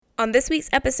On this week's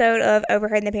episode of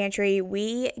Overheard in the Pantry,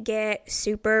 we get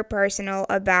super personal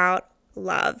about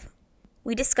love.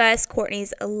 We discuss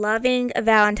Courtney's loving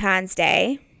Valentine's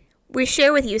Day. We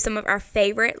share with you some of our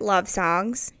favorite love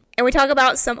songs. And we talk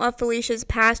about some of Felicia's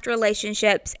past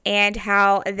relationships and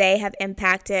how they have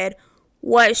impacted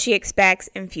what she expects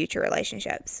in future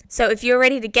relationships. So if you're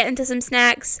ready to get into some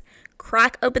snacks,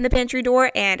 crack open the pantry door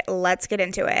and let's get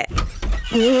into it.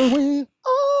 Here we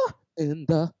are in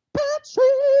the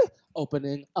pantry,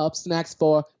 opening up snacks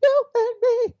for you and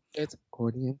me. It's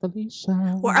Courtney and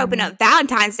Felicia. We're opening up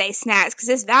Valentine's Day snacks because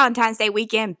it's Valentine's Day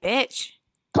weekend, bitch.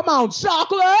 Come on,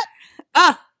 chocolate!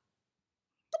 Come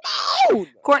on!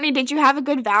 Courtney, did you have a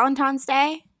good Valentine's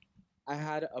Day? I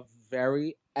had a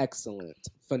very excellent,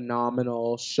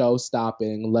 phenomenal,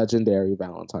 show-stopping, legendary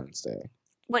Valentine's Day.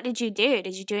 What did you do?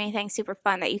 Did you do anything super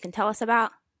fun that you can tell us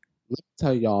about? Let me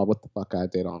tell y'all what the fuck I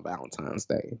did on Valentine's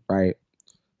Day, right?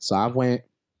 So I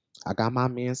got my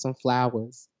man some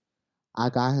flowers. I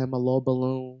got him a little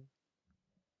balloon.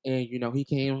 And, he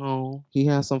came home. He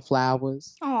had some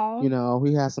flowers. Oh.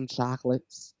 He had some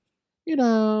chocolates.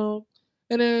 And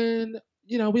then,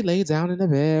 we laid down in the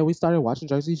bed. We started watching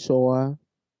Jersey Shore.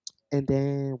 And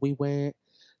then we went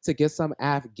to get some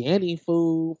Afghani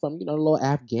food from, the little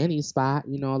Afghani spot. A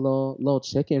little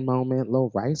chicken moment,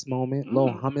 little rice moment,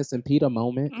 little hummus and pita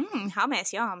moment.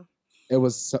 Hummus, yum. It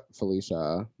was,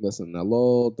 Felicia, listen, the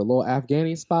little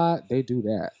Afghani spot, they do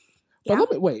that. Yeah.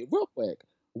 But wait, real quick.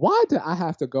 Why did I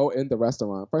have to go in the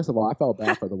restaurant? First of all, I felt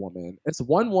bad for the woman. It's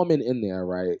one woman in there,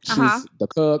 right? She's the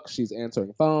cook. She's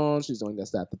answering phones. She's doing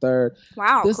this, that, the third.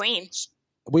 Wow, queen.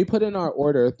 We put in our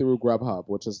order through Grubhub,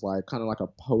 which is kind of like a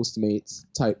Postmates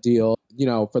type deal.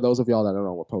 For those of y'all that don't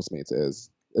know what Postmates is,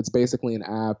 it's basically an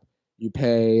app. You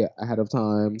pay ahead of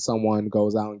time. Someone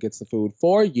goes out and gets the food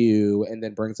for you and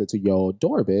then brings it to your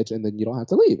door, bitch. And then you don't have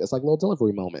to leave. It's like a little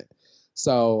delivery moment.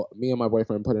 So me and my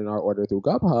boyfriend put in our order through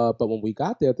Grubhub, but when we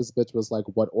got there, this bitch was like,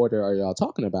 "What order are y'all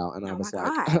talking about?" And I was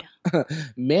like,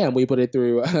 "Man, we put it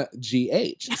through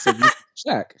GH, so you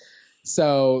check."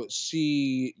 So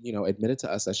she, admitted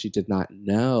to us that she did not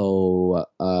know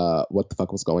what the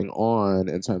fuck was going on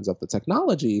in terms of the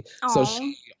technology. Aww. So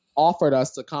she offered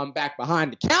us to come back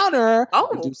behind the counter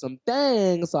and do some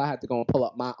things. So I had to go and pull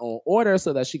up my own order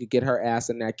so that she could get her ass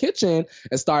in that kitchen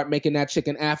and start making that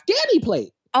chicken Afghani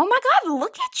plate. Oh my God,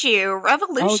 look at you,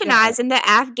 revolutionizing the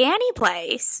Afghani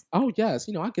place. Oh, yes.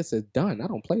 I guess it's done. I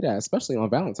don't play that, especially on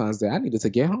Valentine's Day. I needed to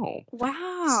get home.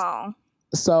 Wow.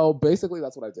 So basically,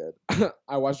 that's what I did.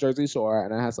 I watched Jersey Shore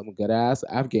and I had some good ass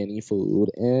Afghani food.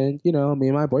 And, me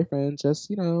and my boyfriend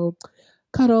just,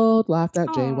 cuddled, laughed at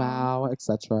JWoww,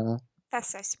 etc. That's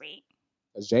so sweet.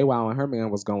 Because JWoww and her man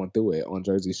was going through it on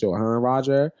Jersey Shore. Her and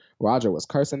Roger was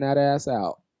cursing that ass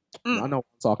out. I know what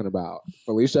I'm talking about.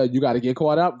 Felicia, you got to get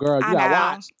caught up, girl. You got to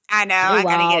watch. I know. I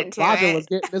got to get into Roger it. was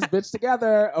getting this bitch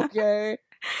together, okay?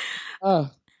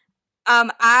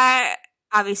 I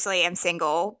obviously am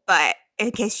single, but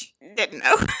in case you didn't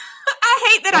know, I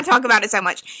hate that I talk about it so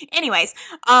much. Anyways,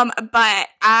 but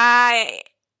I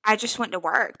just went to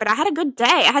work, but I had a good day.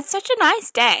 I had such a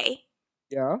nice day.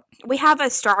 Yeah. We have a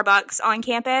Starbucks on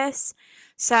campus.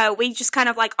 So we just kind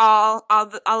of like all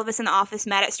of us in the office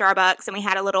met at Starbucks and we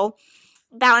had a little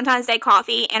Valentine's Day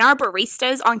coffee. And our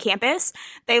baristas on campus,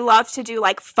 they love to do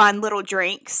like fun little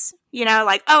drinks.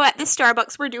 At this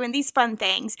Starbucks, we're doing these fun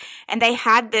things. And they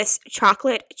had this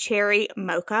chocolate cherry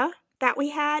mocha that we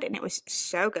had, and it was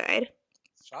so good.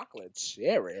 Chocolate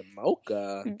cherry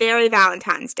mocha. Very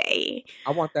Valentine's Day.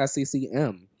 I want that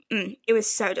CCM. It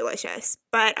was so delicious.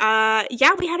 But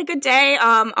we had a good day.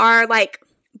 Our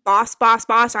boss,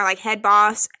 our head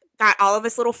boss, got all of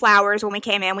us little flowers when we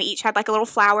came in. We each had a little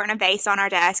flower in a vase on our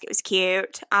desk. It was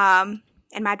cute. And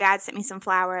my dad sent me some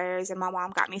flowers, and my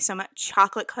mom got me some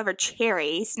chocolate covered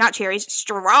cherries. Not cherries,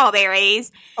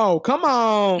 strawberries. Oh, come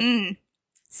on.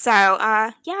 So,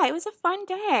 it was a fun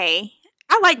day.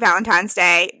 I like Valentine's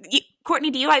Day.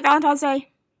 Courtney, do you like Valentine's Day?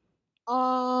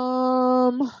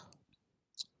 I'm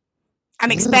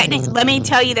expecting, let me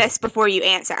tell you this before you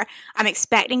answer. I'm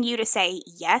expecting you to say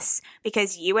yes,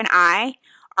 because you and I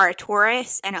are a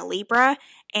Taurus and a Libra,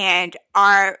 and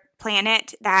our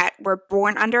planet that we're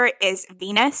born under is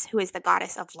Venus, who is the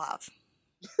goddess of love.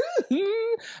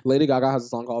 Lady Gaga has a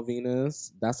song called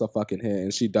Venus. That's a fucking hit,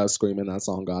 and she does scream in that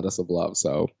song, Goddess of Love,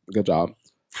 so good job.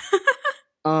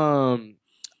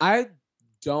 I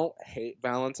don't hate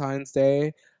Valentine's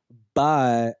Day,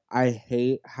 but I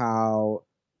hate how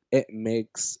it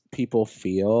makes people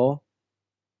feel.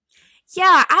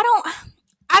 Yeah, I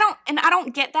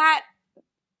don't get that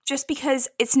just because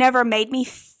it's never made me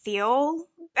feel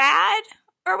bad.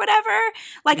 or whatever.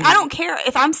 Like, I don't care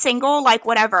if I'm single, like,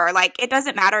 whatever. Like, it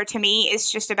doesn't matter to me.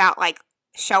 It's just about, like,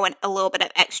 showing a little bit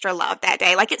of extra love that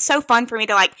day. Like, it's so fun for me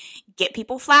to, like, get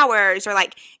people flowers or,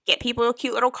 like, get people a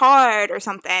cute little card or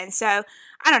something. So,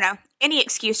 I don't know. Any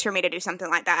excuse for me to do something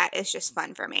like that is just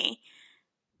fun for me.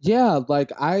 Yeah,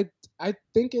 like I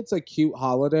think it's a cute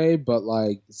holiday, but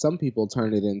like some people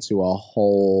turn it into a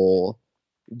whole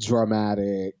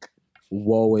dramatic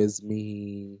woe is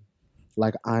me.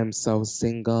 Like I'm so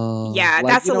single. Yeah,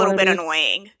 Like that's you a know what little I bit mean?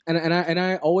 annoying. And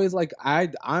I always like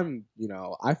I'm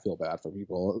I feel bad for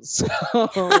people. So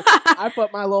I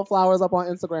put my little flowers up on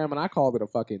Instagram and I called it a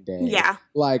fucking day. Yeah.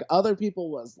 Like other people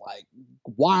was like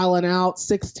wilding out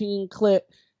 16 clip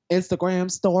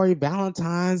Instagram story,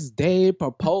 Valentine's Day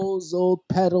proposal,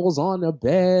 petals on the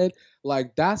bed.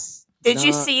 Like that's Did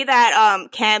you not see that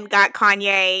Kim got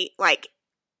Kanye like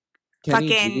Kenny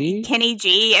fucking G. Kenny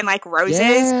G and like roses?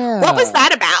 What was Yeah.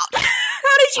 that about?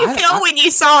 How did you feel I when you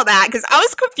saw that? Because I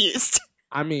was confused.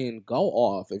 I mean, go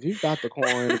off. If you got the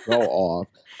coin, go off.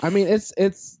 I mean,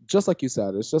 it's just like you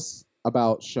said. It's just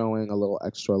about showing a little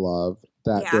extra love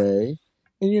that Yeah. day.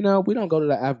 And we don't go to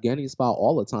the Afghani spot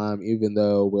all the time, even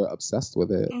though we're obsessed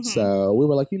with it. Mhm. So we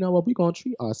were like, you know what, we're gonna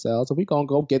treat ourselves and we're gonna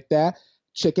go get that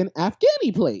chicken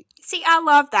Afghani plate. See, I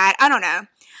love that. I don't know.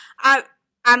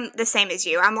 I'm the same as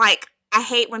you. I'm like, I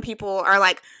hate when people are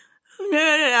like,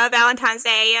 no, Valentine's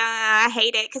Day, I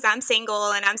hate it because I'm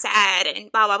single and I'm sad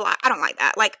and blah, blah, blah. I don't like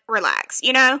that. Like, relax,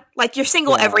 you know? Like, you're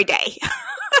single Yeah. every day.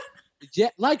 Yeah,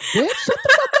 like bitch, shut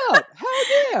the fuck up. Hell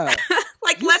yeah.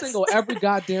 Like, You let's. single every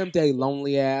goddamn day,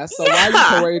 lonely ass. So why Yeah. are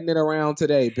you parading it around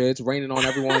today, bitch? Raining on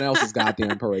everyone else's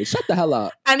goddamn parade. Shut the hell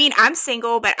up. I mean, I'm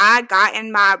single, but I got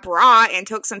in my bra and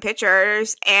took some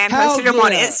pictures and Hell posted them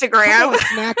on yeah. Instagram. Come on,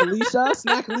 Snack Alicia.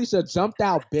 Snack Alicia jumped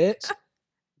out, bitch.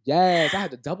 Yes, I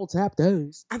had to double tap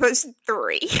those. I posted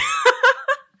 3.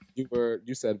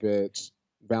 You said bitch.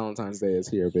 Valentine's Day is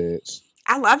here, bitch.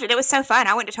 I loved it. It was so fun.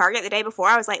 I went to Target the day before.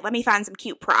 I was like, let me find some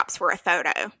cute props for a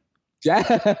photo.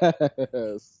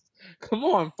 Yes. Come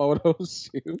on, photo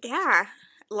shoot. Yeah.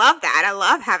 Love that. I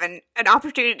love having an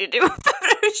opportunity to do a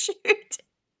photo shoot.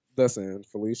 Listen,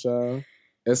 Felicia,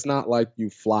 it's not like you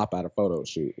flop at a photo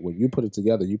shoot. When you put it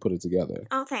together, you put it together.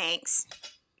 Oh, thanks.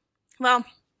 Well,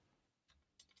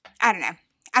 I don't know.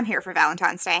 I'm here for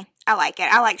Valentine's Day. I like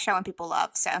it. I like showing people love,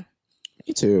 so.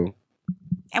 Me too.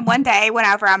 And one day,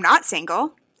 whenever I'm not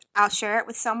single, I'll share it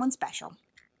with someone special.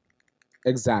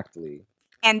 Exactly.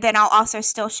 And then I'll also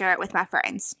still share it with my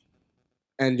friends.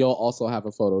 And you'll also have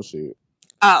a photo shoot.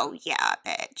 Oh, yeah,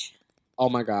 bitch. Oh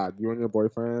my God, you and your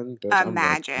boyfriend? Bitch,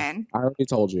 Imagine. I already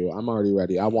told you. I'm already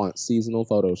ready. I want seasonal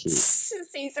photo shoots.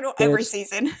 Seasonal, Bitch. every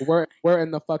season. We're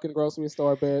in the fucking grocery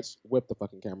store, bitch. Whip the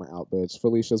fucking camera out, bitch.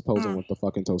 Felicia's posing with the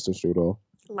fucking toaster strudel.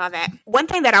 Love it. One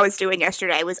thing that I was doing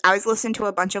yesterday was I was listening to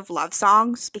a bunch of love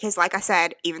songs because, like I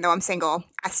said, even though I'm single,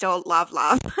 I still love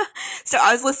love. So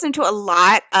I was listening to a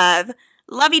lot of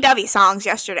lovey-dovey songs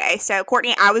yesterday. So,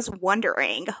 Courtney, I was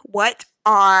wondering, what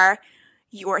are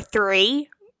your 3,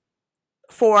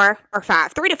 4, or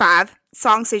 5, 3 to 5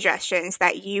 song suggestions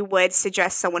that you would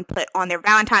suggest someone put on their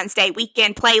Valentine's Day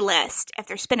weekend playlist if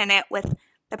they're spinning it with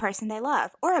the person they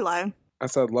love or alone? I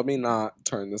said, let me not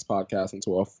turn this podcast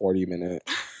into a 40-minute,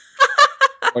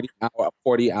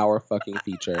 40-hour fucking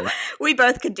feature. We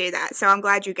both could do that, so I'm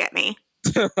glad you get me.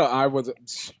 I was...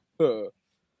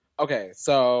 Okay,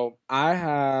 so I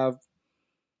have...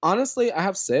 Honestly, I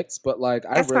have 6, but like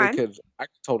I That's really fine. could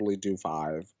totally do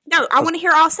 5. No, I want to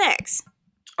hear all 6.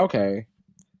 Okay.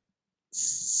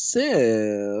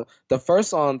 So the first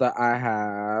song that I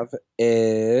have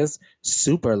is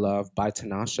Super Love by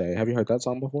Tinashe. Have you heard that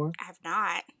song before? I have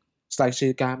not. It's like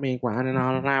she got me whining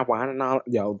all night, whining all.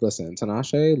 Yo, listen,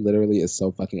 Tinashe literally is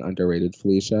so fucking underrated,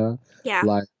 Felicia. Yeah.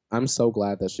 Like, I'm so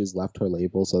glad that she's left her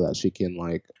label so that she can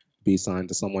like be signed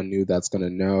to someone new that's gonna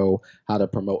know how to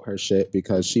promote her shit,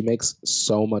 because she makes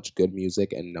so much good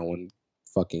music and no one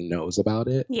fucking knows about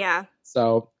it. Yeah.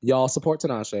 So y'all support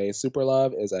Tinashe. Super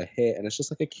Love is a hit, and it's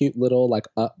just like a cute little like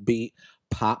upbeat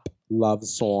pop love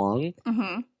song.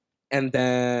 Mm-hmm. And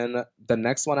then the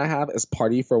next one I have is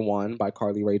Party for One by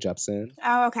Carly Rae Jepsen.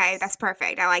 Oh, okay. That's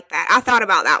perfect. I like that. I thought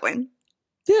about that one.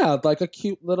 Yeah, like a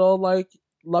cute little like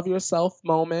love yourself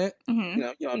moment.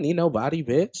 Mm-hmm. You don't need nobody,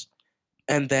 bitch.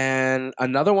 And then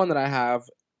another one that I have,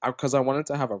 because I wanted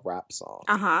to have a rap song.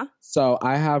 Uh-huh. So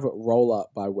I have Roll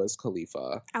Up by Wiz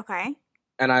Khalifa. Okay.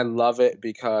 And I love it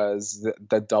because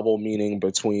the double meaning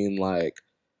between like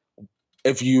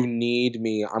if you need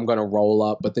me, I'm gonna roll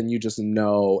up, but then you just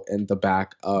know in the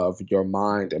back of your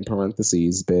mind, in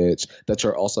parentheses, bitch, that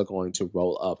you're also going to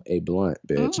roll up a blunt,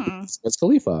 bitch. Mm. It's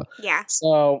Khalifa. Yeah.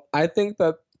 So I think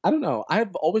that I don't know.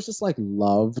 I've always just like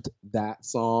loved that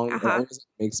song. It Uh-huh. always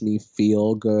makes me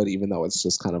feel good, even though it's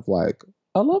just kind of like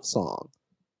a love song.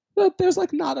 But there's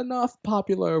like not enough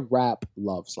popular rap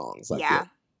love songs, I Yeah.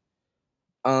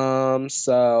 feel.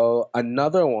 So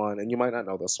another one, and you might not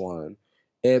know this one.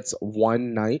 It's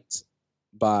One Night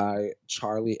by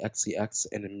Charlie XCX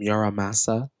and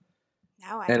Muramasa.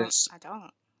 No, I And don't. I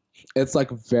don't. it's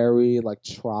like very like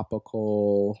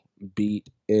tropical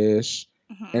beat-ish.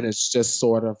 And Mm-hmm. it's just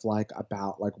sort of like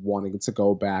about like wanting to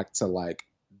go back to like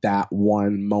that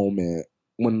one moment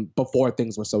when before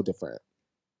things were so different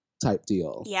type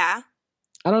deal. Yeah.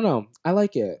 I don't know. I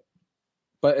like it.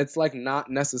 But it's like not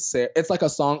necessary. It's like a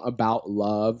song about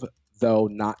love, though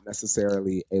not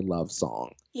necessarily a love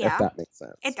song, if Yeah. that makes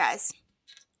sense. It does.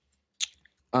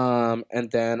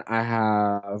 And then I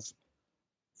have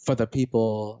for the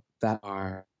people that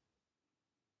are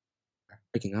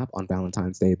breaking up on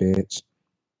Valentine's Day, bitch.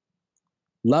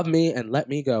 Love Me and Let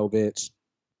Me Go, bitch.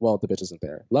 Well, the bitch isn't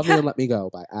there. Love Me and Let Me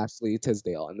Go by Ashley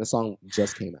Tisdale. And the song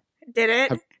just came out. Did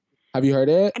it? Have you heard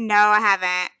it? No, I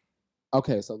haven't.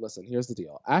 Okay, so listen, here's the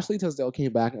deal. Ashley Tisdale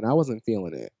came back and I wasn't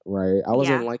feeling it, right? I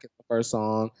wasn't liking the first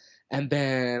song. And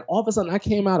then all of a sudden I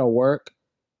came out of work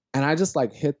and I just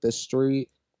like hit the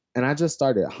street and I just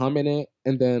started humming it.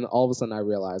 And then all of a sudden I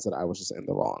realized that I was just in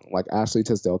the wrong. Like Ashley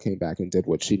Tisdale came back and did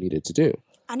what she needed to do.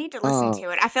 I need to listen to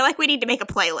it. I feel like we need to make a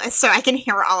playlist so I can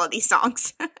hear all of these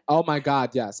songs. Oh my God,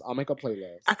 yes. I'll make a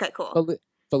playlist. Okay, cool.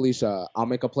 Felicia, I'll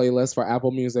make a playlist for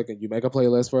Apple Music and you make a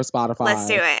playlist for Spotify. Let's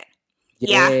do it.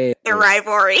 Yay. Yeah, the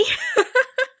rivalry.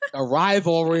 The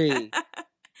rivalry.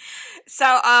 So,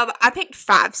 I picked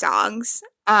 5 songs,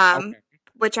 Okay.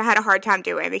 which I had a hard time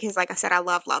doing because, like I said, I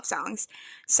love songs.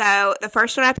 So, the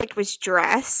first one I picked was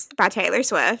Dress by Taylor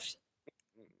Swift.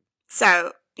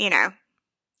 So,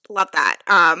 love that.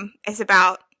 It's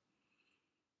about,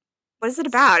 what is it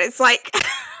about? It's like,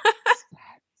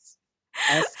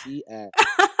 SEX.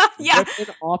 yeah.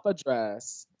 Ripping off a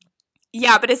dress.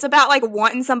 Yeah, but it's about like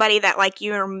wanting somebody that like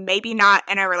you're maybe not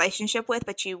in a relationship with,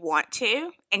 but you want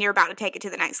to, and you're about to take it to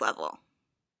the next level.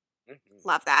 Mm-hmm.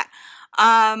 Love that.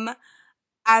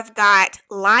 I've got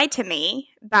Lie to Me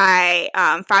by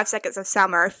 5 Seconds of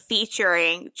Summer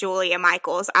featuring Julia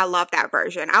Michaels. I love that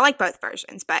version. I like both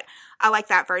versions, but I like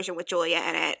that version with Julia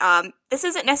in it. This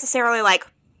isn't necessarily like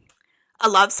a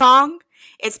love song.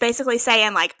 It's basically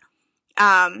saying like,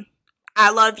 I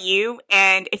love you,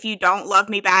 and if you don't love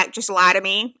me back, just lie to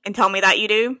me and tell me that you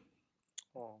do.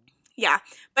 Oh. Yeah,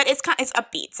 but it's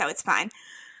upbeat, so it's fine.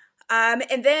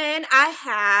 And then I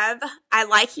have I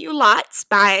Like You Lots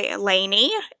by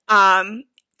Lainey.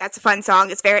 That's a fun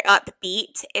song. It's very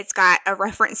upbeat. It's got a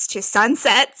reference to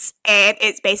sunsets, and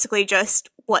it's basically just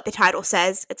what the title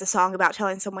says. It's a song about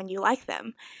telling someone you like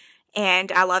them, and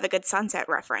I love a good sunset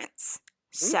reference.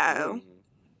 So... Mm-hmm.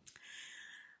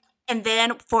 And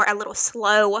then for a little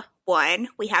slow one,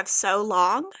 we have So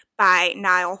Long by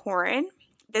Niall Horan.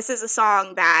 This is a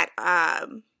song that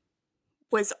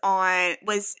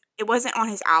it wasn't on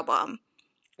his album.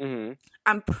 Mm-hmm.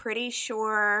 I'm pretty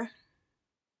sure.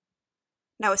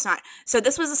 No, it's not. So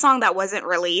this was a song that wasn't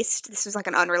released. This was like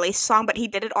an unreleased song, but he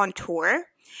did it on tour.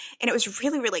 And it was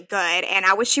really, really good. And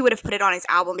I wish he would have put it on his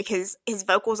album because his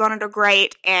vocals on it are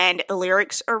great and the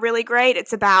lyrics are really great.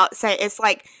 It's about,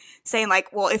 saying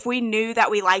like, well, if we knew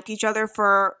that we liked each other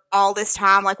for all this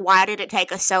time, like, why did it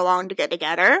take us so long to get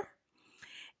together?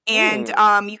 And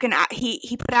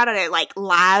he put out a like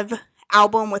live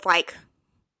album with like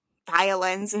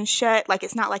violins and shit. Like,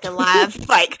 it's not like a live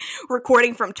like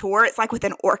recording from tour. It's like with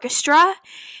an orchestra.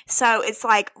 So it's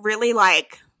like really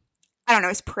like, I don't know,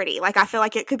 it's pretty. Like, I feel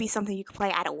like it could be something you could play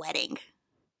at a wedding.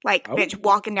 Like, bitch,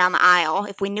 walking down the aisle.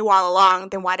 If we knew all along,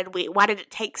 then why did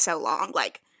it take so long?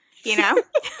 Like, you know?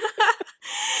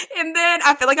 And then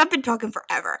I feel like I've been talking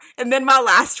forever. And then my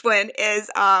last one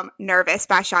is Nervous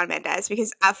by Shawn Mendes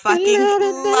because I fucking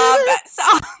love that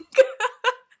song.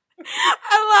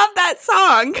 I love that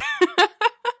song.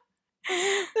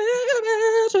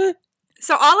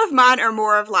 So all of mine are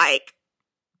more of like,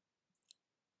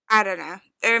 I don't know.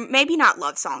 They're maybe not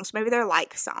love songs. Maybe they're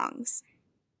like songs.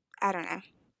 I don't know.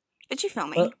 But you feel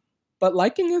me? But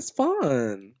liking is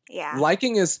fun. Yeah.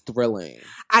 Liking is thrilling.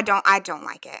 I don't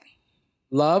like it.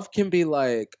 Love can be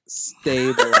like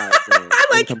stabilizing. I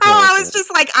like how I was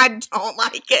just like, I don't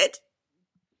like it.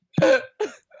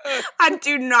 I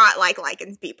do not like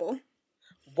liking people.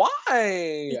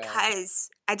 Why? Because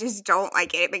I just don't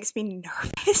like it. It makes me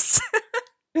nervous.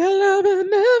 love it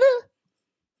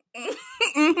never.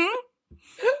 Mm-hmm.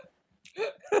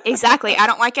 Exactly. I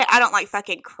don't like it. I don't like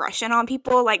fucking crushing on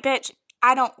people. Like, bitch,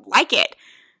 I don't like it.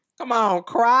 Come on,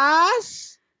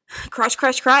 Crush. Crush,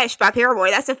 Crush, Crush by Paramore.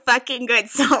 That's a fucking good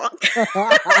song.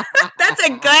 That's a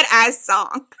good ass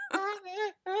song.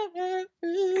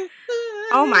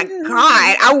 Oh my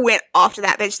god. I went off to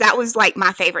that, bitch. That was like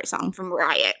my favorite song from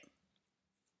Riot.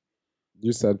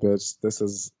 You said, bitch, this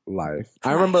is life.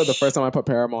 Crush. I remember the first time I put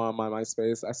Paramore on my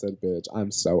MySpace, I said, bitch,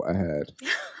 I'm so ahead.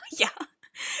 Yeah.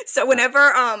 So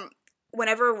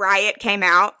whenever Riot came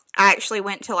out, I actually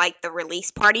went to like the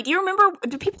release party. Do you remember?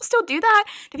 Do people still do that?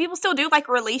 Do people still do like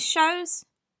release shows?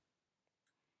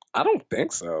 I don't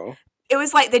think so. It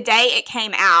was like the day it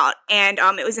came out, and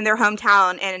it was in their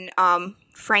hometown in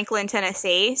Franklin,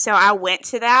 Tennessee. So I went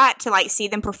to that to like see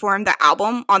them perform the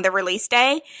album on the release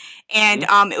day, and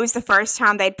it was the first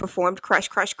time they'd performed "Crush,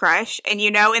 Crush, Crush." And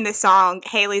in the song,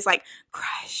 Haley's like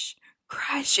 "Crush,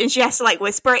 Crush," and she has to like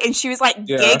whisper, and she was like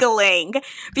giggling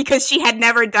because she had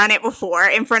never done it before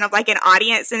in front of like an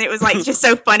audience, and it was like just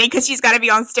so funny because she's got to be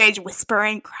on stage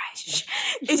whispering "Crush,"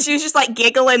 and she was just like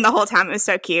giggling the whole time. It was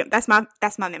so cute. That's my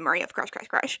memory of "Crush, Crush,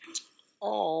 Crush."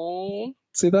 Oh,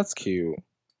 see, that's cute.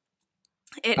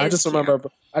 I just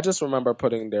remember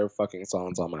putting their fucking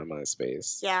songs on my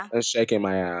MySpace. Yeah. And shaking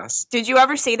my ass. Did you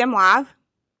ever see them live?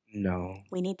 No.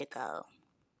 We need to go.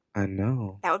 I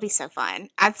know. That would be so fun.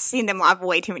 I've seen them live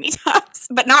way too many times,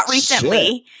 but not recently.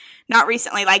 Shit. Not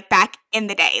recently, like back in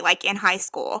the day, like in high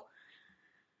school.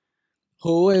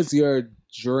 Who is your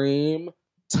dream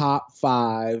top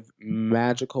 5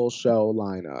 magical show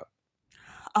lineup?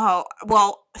 Oh,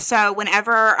 well, so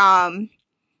whenever, I'm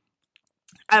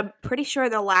pretty sure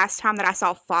the last time that I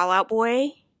saw Fall Out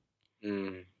Boy,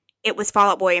 it was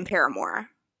Fall Out Boy and Paramore.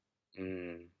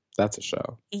 That's a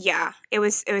show. Yeah, it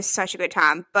was such a good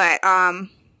time. But oh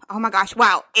my gosh,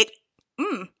 wow!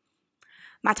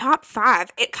 My top 5.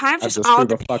 It kind of just all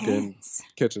depends. Fucking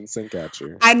kitchen sink at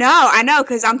you. I know,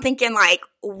 because I'm thinking like,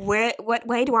 what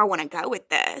way do I want to go with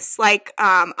this? Like,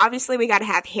 obviously we got to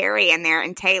have Harry in there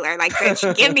and Taylor. Like,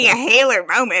 bitch, give me a Haylor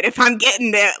moment if I'm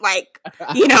getting the like,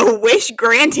 wish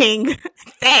granting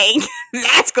thing.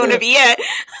 That's going to be it.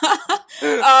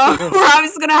 I'm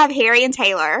just gonna have Harry and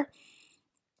Taylor.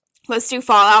 Let's do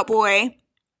Fall Out Boy.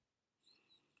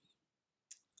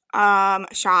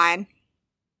 Sean.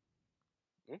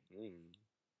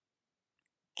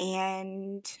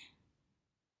 And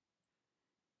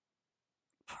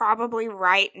probably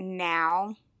right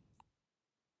now,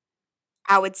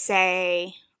 I would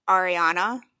say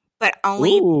Ariana, but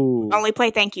only play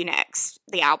Thank You Next,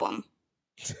 the album.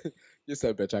 You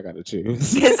said, bitch, I gotta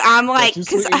choose. Because I'm like... you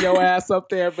swinging your ass up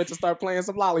there, bitch, and start playing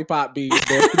some lollipop beats,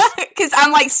 bitch. Because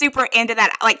I'm like super into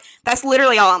that. Like, that's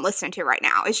literally all I'm listening to right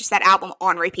now. It's just that album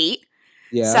on repeat.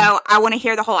 Yeah. So I want to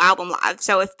hear the whole album live.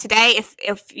 So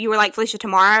if you were like, Felicia,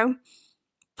 tomorrow,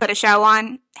 put a show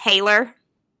on, Haylor,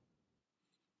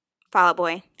 Fall Out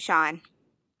Boy, Sean,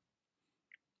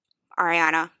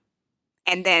 Ariana,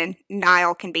 and then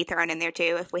Niall can be thrown in there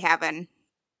too if we have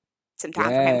some time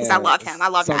for him, because I love him. I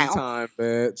love Niall. Sometime,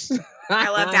 bitch. I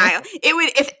love Niall. It would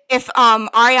if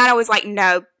Ariana was like,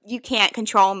 no, you can't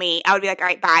control me, I would be like, all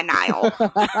right, bye, Niall.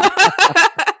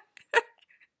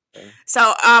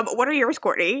 So, what are yours,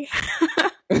 Courtney?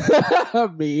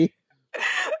 Me.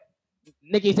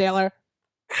 Nikki Taylor.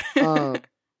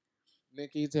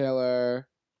 Nikki Taylor,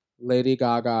 Lady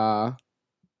Gaga,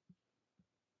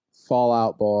 Fall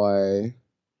Out Boy,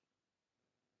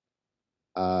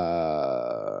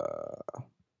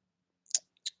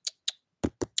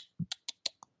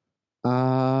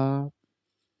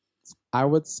 I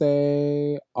would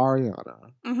say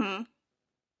Ariana. Mm-hmm.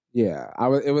 Yeah,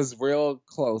 it was real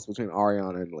close between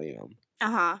Ariana and Liam.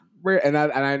 Uh-huh. And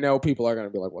I know people are gonna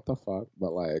be like, "What the fuck?"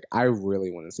 But like, I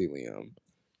really want to see Liam.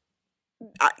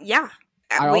 Yeah.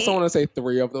 I also want to say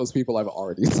 3 of those people I've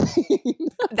already seen.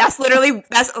 That's literally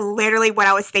what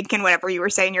I was thinking whenever you were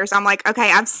saying yours. I'm like,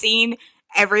 okay, I've seen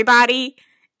everybody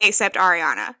except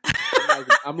Ariana.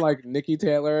 I'm like Nikki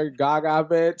Taylor, Gaga,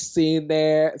 bitch. Seen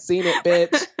it,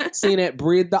 bitch. Seen it.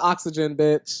 Breathe the oxygen,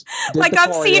 bitch. Like,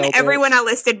 I've seen everyone I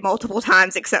listed multiple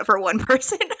times except for one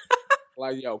person.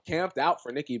 Like, camped out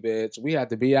for Nikki, bitch. We had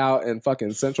to be out in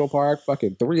fucking Central Park,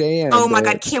 fucking 3 a.m. Oh my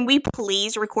god, can we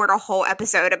please record a whole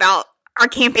episode about our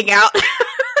camping out?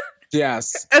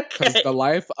 Yes. Because the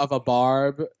life of a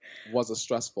barb was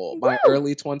stressful. My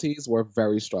early 20s were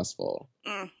very stressful.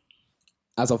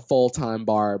 As a full-time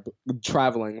barb,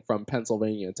 traveling from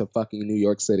Pennsylvania to fucking New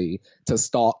York City to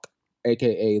stalk,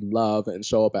 aka love, and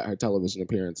show up at her television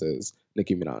appearances,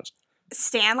 Nicki Minaj.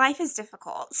 Stan life is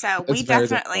difficult, so we It's very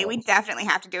definitely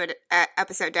have to do an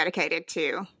episode dedicated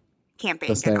to camping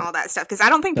The Stan- and all that stuff, because I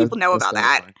don't think people know the about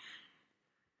Stan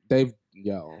that.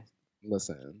 life.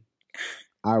 Listen,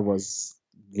 I was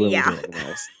really doing the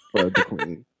most for the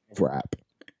queen of rap.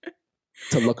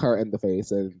 To look her in the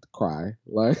face and cry.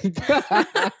 Like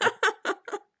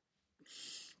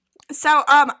So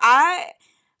I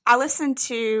listened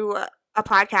to a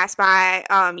podcast by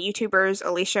YouTubers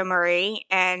Alicia Marie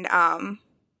and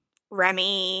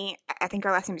Remy, I think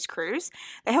her last name is Cruz.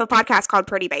 They have a podcast called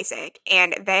Pretty Basic,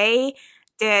 and they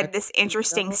did this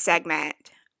interesting segment.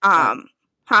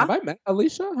 Have I met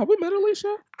Alicia? Have we met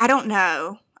Alicia? I don't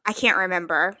know. I can't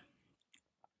remember.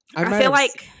 I I feel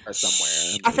like seen her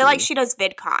somewhere. I feel like maybe. she does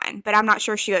VidCon, but I'm not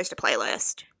sure she goes to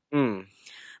Playlist. Mm.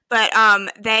 But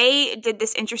they did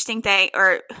this interesting thing,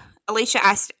 or Alicia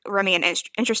asked Remy an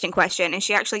interesting question, and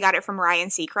she actually got it from Ryan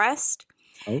Seacrest.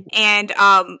 Oh. And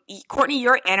Courtney,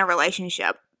 you're in a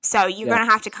relationship, so you're going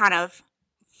to have to kind of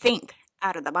think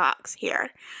out of the box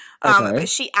here. Okay. But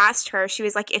she asked her, she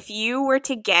was like, if you were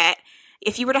to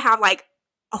have like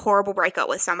a horrible breakup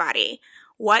with somebody,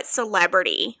 what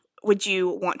celebrity would you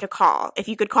want to call? If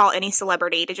you could call any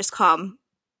celebrity to just come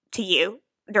to you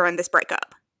during this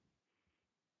breakup.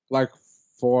 Like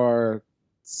for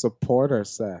support or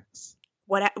sex?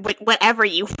 Whatever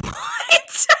you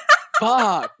want.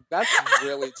 Fuck, that's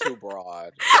really too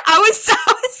broad. I was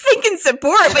thinking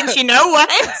support, but you know what?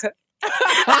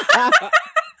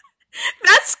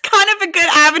 That's kind of a good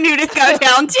avenue to go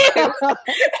down too.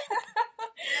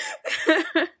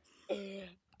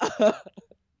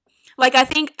 Like I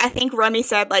think Remy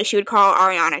said like she would call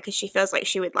Ariana because she feels like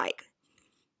she would like,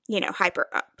 hype her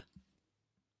up.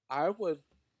 I would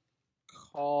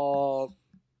call.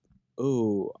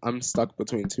 Ooh, I'm stuck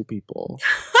between two people.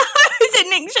 Is it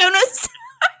Nick Jonas?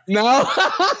 No.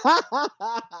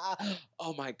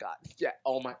 Oh my god. Yeah.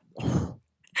 Oh my.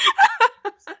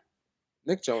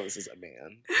 Nick Jonas is a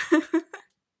man.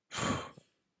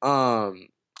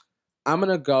 I'm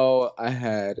gonna go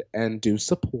ahead and do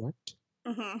support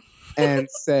and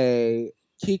say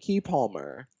Keke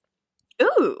Palmer.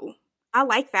 Ooh, I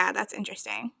like that. That's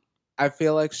interesting. I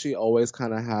feel like she always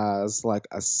kind of has like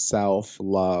a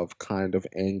self-love kind of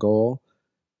angle.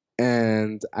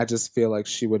 And I just feel like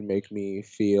she would make me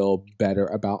feel better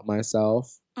about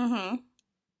myself. Mm-hmm.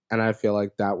 And I feel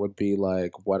like that would be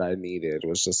like what I needed,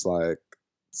 was just like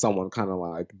someone kind of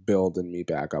like building me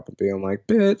back up and being like,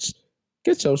 bitch,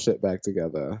 get your shit back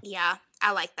together. Yeah,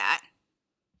 I like that.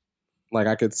 Like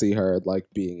I could see her like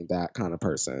being that kind of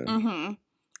person. Mm-hmm.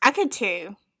 I could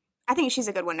too. I think she's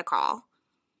a good one to call.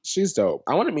 She's dope.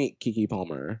 I want to meet Keke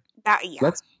Palmer.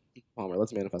 Let's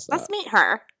manifest that. Let's meet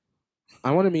her.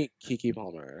 I want to meet Keke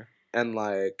Palmer and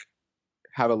like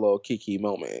have a little Keke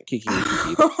moment. Keke.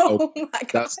 Oh my God.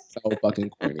 That's so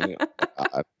fucking corny.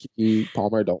 Keke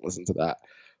Palmer, don't listen to that.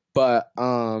 But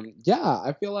yeah,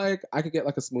 I feel like I could get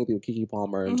like a smoothie with Keke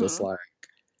Palmer and just like,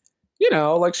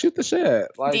 like shoot the shit.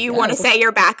 Like, do you want to say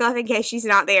your backup in case she's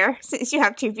not there, since you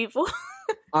have two people?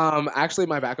 Actually,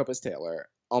 my backup is Taylor.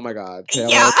 Oh my God, Taylor.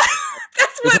 Yeah,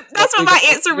 that's what my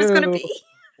answer was gonna be.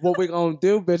 What we gonna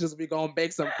do, bitches? We gonna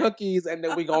bake some cookies and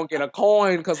then we gonna get a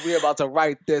coin because we about to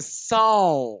write this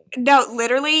song. No,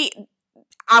 literally,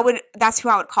 that's who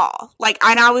I would call. Like,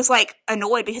 and I was like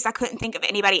annoyed because I couldn't think of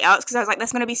anybody else because I was like,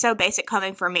 that's gonna be so basic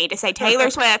coming from me to say Taylor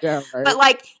Swift. Yeah, right. But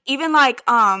like, even like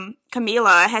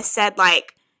Camila has said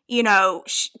like,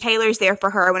 Taylor's there for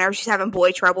her whenever she's having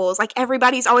boy troubles. Like,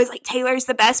 everybody's always like, Taylor's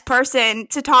the best person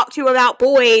to talk to about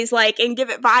boys, like, and give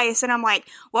advice. And I'm like,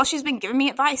 well, she's been giving me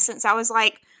advice since I was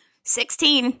like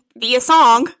 16 via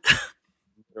song.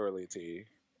 Literally, T.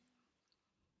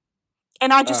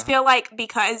 And I just feel like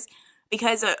because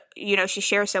she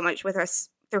shares so much with us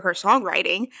through her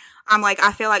songwriting, I'm like,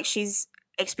 I feel like she's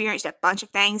experienced a bunch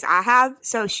of things I have,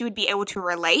 so she would be able to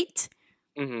relate.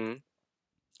 Mm-hmm.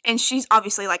 And she's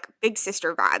obviously like big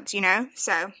sister vibes,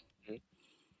 so.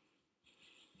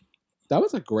 That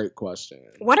was a great question.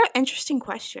 What an interesting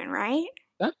question, right?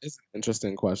 That is an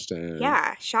interesting question.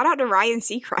 Yeah, shout out to Ryan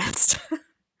Seacrest.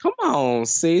 Come on,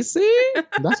 Cece.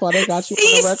 That's why they got you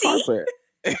on the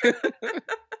red carpet.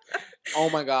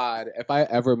 Oh my God. If I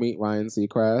ever meet Ryan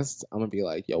Seacrest, I'm going to be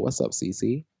like, yo, what's up,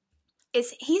 Cece?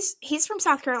 He's from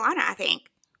South Carolina, I think.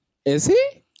 Is he?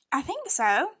 I think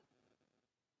so.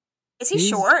 Is he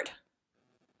short?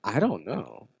 I don't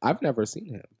know. I've never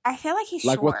seen him. I feel like he's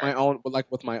like short.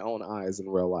 with my own eyes in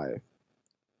real life.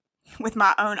 With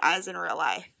my own eyes in real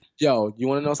life. Yo, you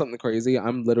want to know something crazy?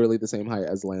 I'm literally the same height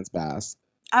as Lance Bass.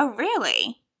 Oh,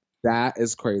 really? That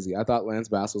is crazy. I thought Lance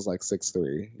Bass was like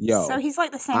 6'3". Yo. So he's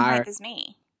like the same height as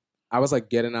me. I was like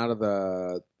getting out of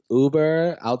the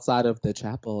Uber outside of the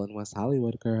chapel in West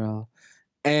Hollywood, girl.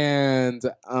 And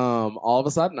all of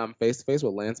a sudden, I'm face to face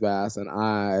with Lance Bass, and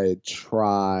I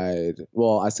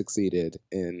succeeded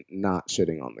in not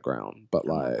shitting on the ground, but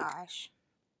Oh my like, gosh.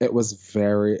 it was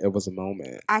a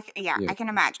moment. I Yeah. can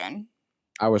imagine.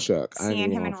 I was shook.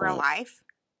 Seeing him in real life.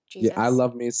 Jesus. Yeah, I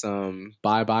love me some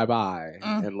Bye Bye Bye.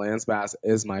 Mm. And Lance Bass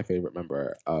is my favorite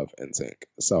member of NSYNC.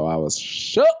 So I was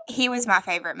shook. He was my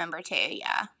favorite member too,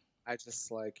 yeah.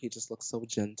 He just looks so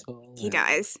gentle. He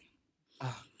does.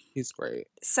 He's great.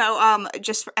 So,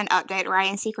 just an update,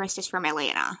 Ryan Seacrest is from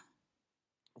Atlanta.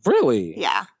 Really?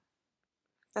 Yeah.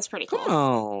 That's pretty cool.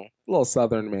 Oh, little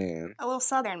Southern man. A little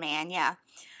Southern man, yeah.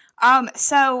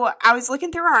 So I was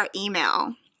looking through our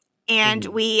email, and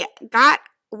we got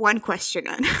one question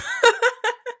in.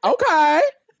 Okay.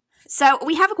 So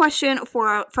we have a question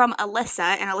from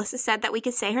Alyssa, and Alyssa said that we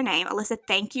could say her name. Alyssa,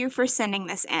 thank you for sending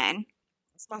this in.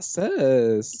 That's my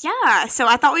sis. Yeah, so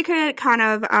I thought we could kind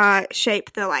of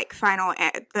shape the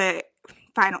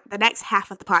the next half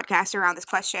of the podcast around this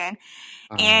question.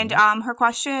 And her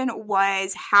question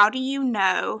was, how do you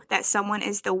know that someone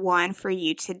is the one for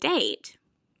you to date?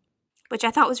 Which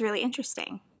I thought was really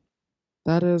interesting.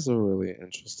 That is a really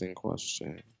interesting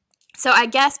question. So I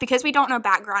guess because we don't know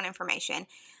background information,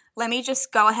 let me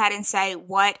just go ahead and say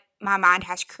what my mind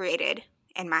has created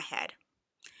in my head.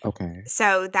 Okay.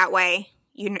 So that way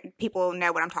people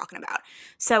know what I'm talking about.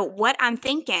 So what I'm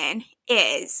thinking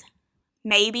is,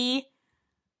 maybe,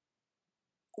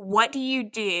 what do you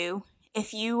do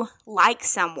if you like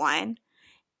someone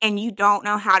and you don't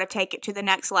know how to take it to the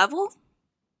next level?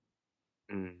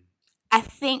 I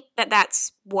think that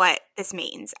that's what this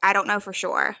means. I don't know for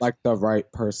sure. Like the right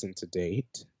person to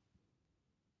date?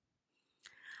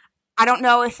 I don't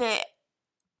know if it...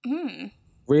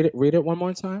 Read it one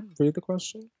more time. Read the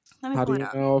question. Let me How pull do it you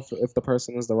up. know if the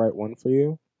person is the right one for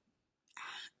you?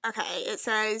 Okay, it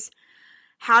says,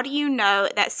 how do you know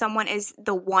that someone is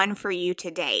the one for you to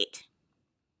date?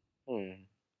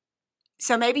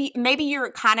 So maybe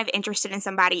you're kind of interested in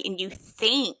somebody and you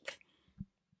think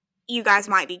you guys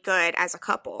might be good as a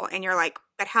couple, and you're like,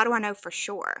 but how do I know for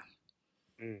sure?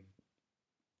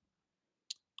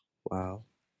 Wow.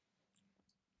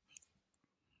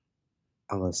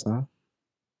 Alyssa,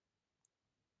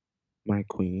 my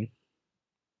queen.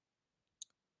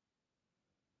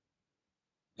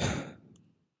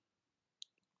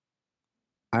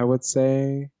 I would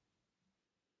say,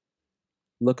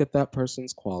 look at that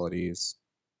person's qualities.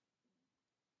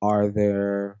 Are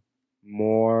there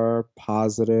more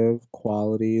positive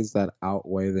qualities that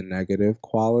outweigh the negative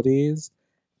qualities?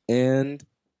 And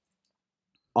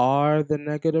are the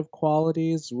negative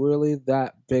qualities really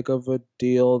that big of a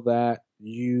deal that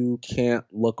you can't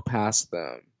look past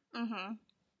them?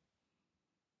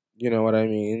 You know what I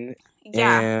mean?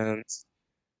 Yeah.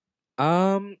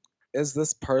 And is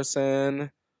this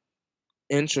person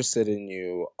interested in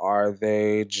you? Are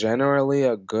they generally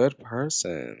a good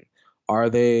person?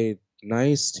 Are they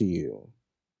nice to you?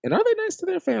 And are they nice to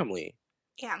their family?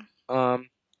 Yeah.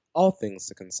 All things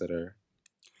to consider.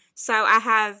 So I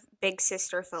have big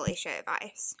sister Felicia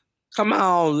advice. Come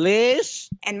on, Lish.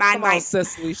 And mine Come on,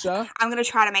 sis Alicia. I'm going to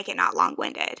try to make it not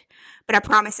long-winded, but I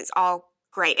promise it's all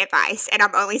great advice, and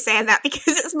I'm only saying that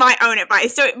because it's my own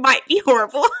advice, so it might be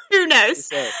horrible. Who knows?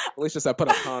 Alicia said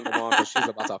put a condom on because she's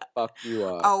about to fuck you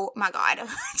up. Oh my God.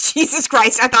 Jesus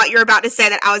Christ, I thought you were about to say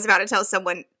that I was about to tell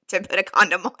someone to put a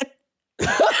condom on.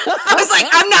 I was like,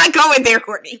 I'm not going there,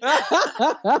 Courtney.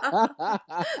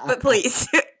 But please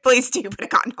do put a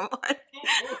condom on.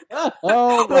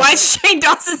 Watch Shane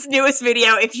Dawson's newest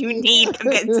video if you need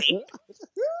convincing.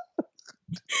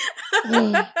 Oh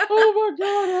my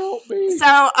God, help me.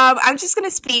 So I'm just going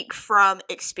to speak from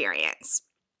experience.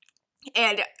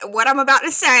 And what I'm about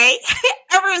to say,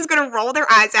 everyone's going to roll their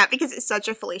eyes at because it's such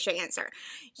a Felicia answer.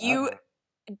 You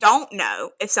don't know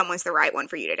if someone's the right one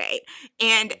for you to date.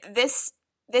 And this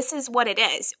is what it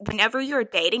is. Whenever you're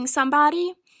dating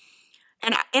somebody,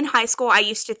 and in high school, I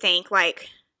used to think like,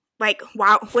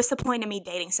 wow, what's the point of me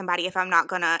dating somebody if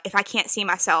I can't see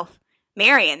myself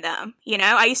marrying them? You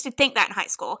know, I used to think that in high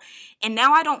school. And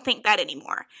now I don't think that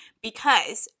anymore,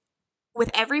 because with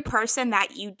every person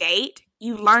that you date,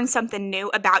 you learn something new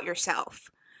about yourself.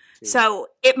 So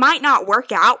it might not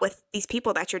work out with these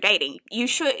people that you're dating. You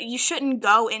shouldn't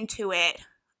go into it.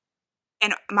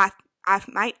 And I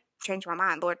might change my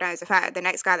mind. Lord knows, if the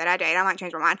next guy that I date, I might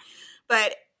change my mind.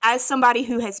 But as somebody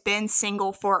who has been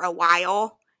single for a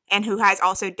while and who has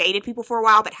also dated people for a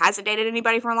while but hasn't dated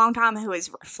anybody for a long time, and who has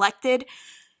reflected,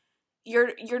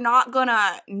 you're not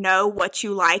gonna know what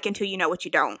you like until you know what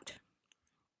you don't.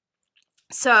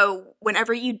 So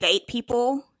whenever you date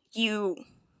people, the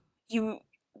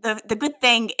good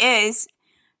thing is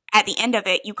at the end of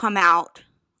it, you come out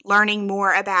learning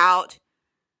more about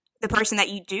the person that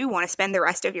you do want to spend the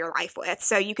rest of your life with.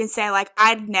 So you can say, like,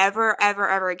 I'd never, ever,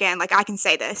 ever again, like, I can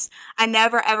say this, I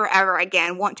never, ever, ever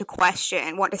again want to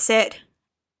sit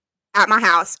at my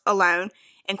house alone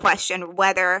and question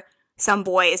whether some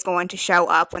boy is going to show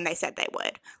up when they said they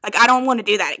would. Like, I don't want to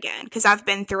do that again because I've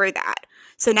been through that.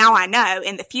 So now I know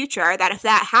in the future that if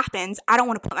that happens, I don't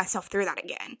want to put myself through that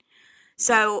again.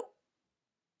 So,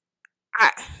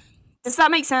 does that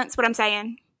make sense what I'm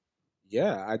saying?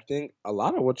 Yeah, I think a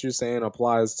lot of what you're saying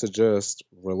applies to just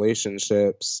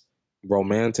relationships,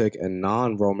 romantic and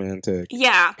non-romantic,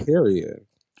 Yeah. period.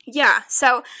 Yeah.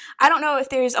 So I don't know if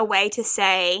there's a way to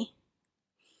say,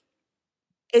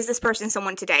 is this person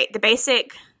someone to date? The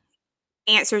basic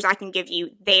answers I can give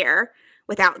you there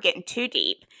without getting too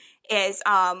deep is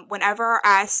whenever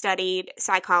I studied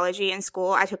psychology in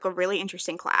school, I took a really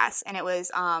interesting class, and it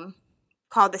was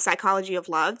called The Psychology of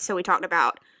Love. So we talked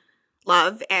about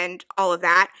love and all of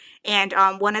that. And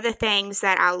one of the things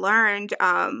that I learned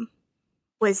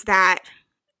was that,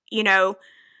 you know,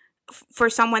 for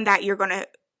someone that you're going to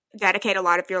dedicate a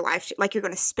lot of your life to, like you're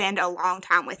going to spend a long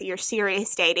time with, you're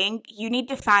serious dating, you need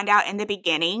to find out in the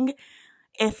beginning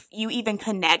if you even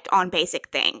connect on basic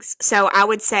things. So I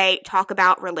would say talk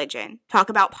about religion, talk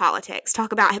about politics,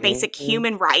 talk about basic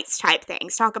human rights type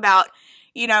things, talk about,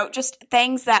 you know, just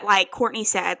things that, like Courtney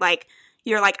said, like,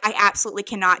 you're like, I absolutely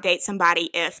cannot date somebody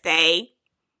if they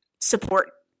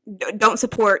don't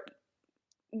support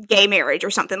gay marriage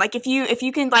or something. Like, if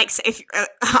you can, like, if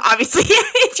obviously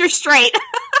if you're straight,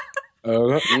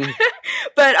 but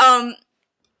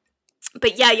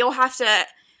yeah, you'll have to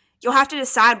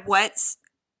decide what's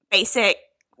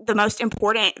the most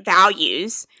important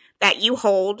values that you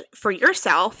hold for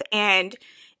yourself. And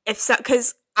if so,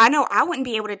 because I know I wouldn't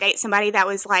be able to date somebody that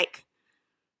was like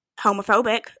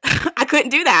homophobic. I couldn't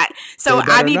do that. So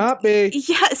I need not be.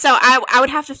 Yeah, so I would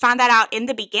have to find that out in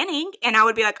the beginning, and I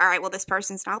would be like, all right, well, this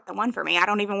person's not the one for me. I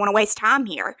don't even want to waste time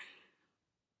here.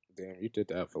 Damn, you did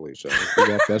that, Felicia. You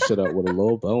got that shit up with a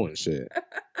little bow and shit.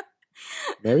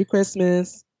 Merry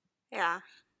Christmas. Yeah.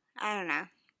 I don't know.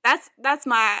 That's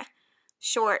my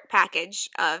short package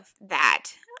of that.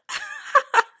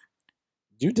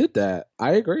 You did that.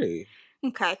 I agree.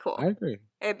 Okay, cool. I agree.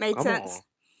 It made sense.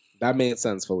 That made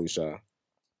sense, Felicia.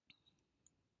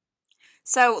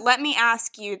 So let me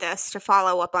ask you this to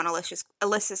follow up on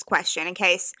Alyssa's question in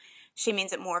case she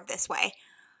means it more of this way.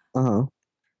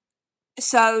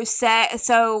 So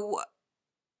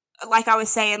like I was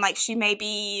saying, like she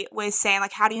maybe was saying,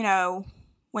 like, how do you know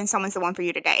when someone's the one for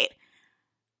you to date?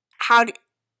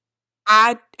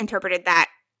 I interpreted that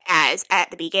as,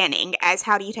 at the beginning, as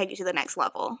how do you take it to the next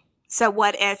level? So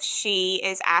what if she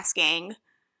is asking,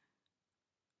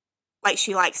 like,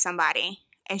 she likes somebody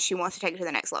and she wants to take it to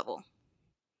the next level?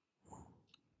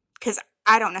 Because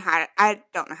I don't know how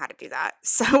to do that.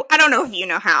 So I don't know if you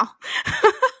know how.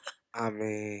 I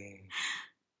mean,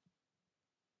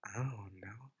 I don't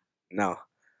know.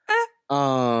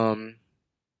 No.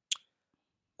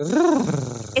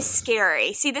 It's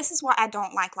scary. See, this is why I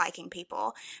don't like liking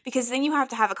people, because then you have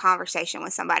to have a conversation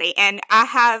with somebody, and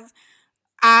I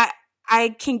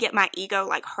can get my ego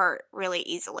like hurt really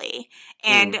easily.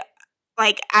 And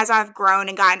like as I've grown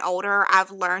and gotten older,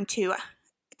 I've learned to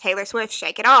Taylor Swift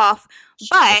shake it off.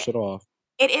 But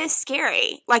it is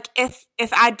scary. Like if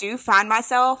I do find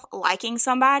myself liking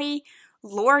somebody,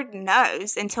 Lord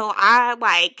knows, until I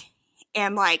like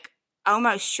am like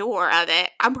almost sure of it,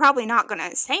 I'm probably not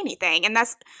gonna say anything. And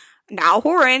that's Niall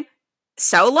Horan.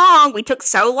 So long, we took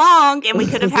so long, and we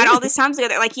could have had all this time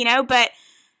together, like, you know. But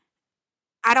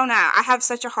I don't know. I have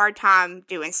such a hard time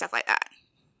doing stuff like that.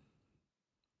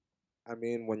 I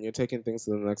mean, when you're taking things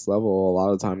to the next level, a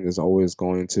lot of times there's always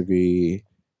going to be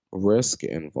risk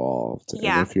involved.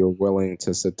 Yeah. And if you're willing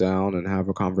to sit down and have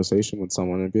a conversation with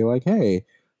someone and be like, hey,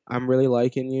 I'm really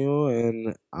liking you,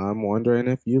 and I'm wondering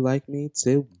if you like me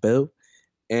too, boo.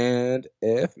 And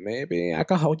if maybe I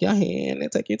could hold your hand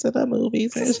and take you to the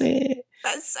movies and shit.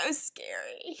 That's so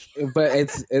scary. But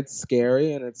it's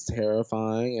scary and it's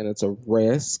terrifying and it's a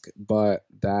risk, but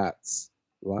that's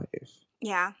life.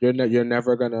 Yeah. You're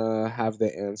never gonna have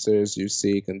the answers you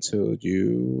seek until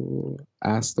you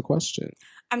ask the question.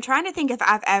 I'm trying to think if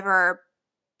I've ever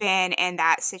been in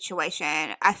that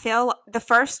situation. I feel the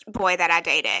first boy that I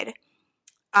dated,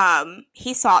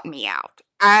 he sought me out.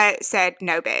 I said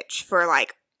no, bitch, for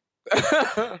like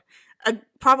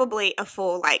probably a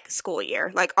full like school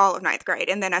year, like all of 9th grade,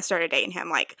 and then I started dating him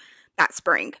like that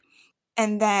spring.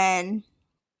 And then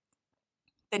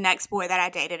the next boy that I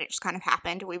dated, it just kind of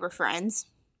happened. We were friends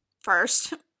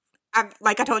first.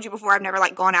 Like I told you before, I've never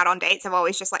like gone out on dates. I've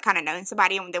always just like kind of known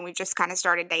somebody, and then we've just kind of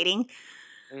started dating.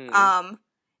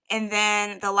 And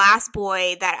then the last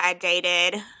boy that I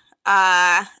dated,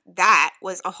 that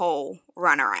was a whole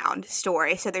runaround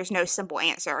story. So there's no simple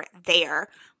answer there.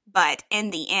 But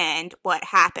in the end, what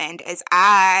happened is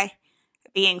I,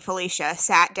 being Felicia,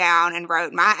 sat down and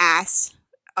wrote my ass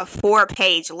a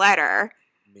 4-page letter.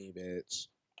 Me, bitch.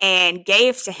 And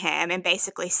gave to him and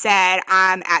basically said,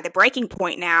 I'm at the breaking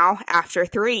point now after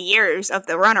 3 years of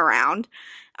the runaround.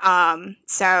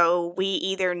 So we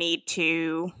either need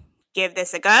to give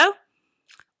this a go,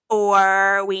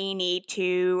 or we need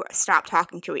to stop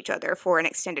talking to each other for an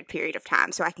extended period of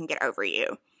time so I can get over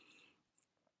you.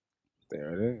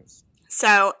 There it is.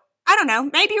 So, I don't know,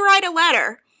 maybe write a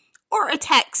letter or a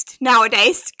text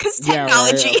nowadays, because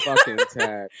technology. Yeah, right, a fucking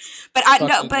text. But I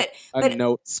know, but a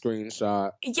note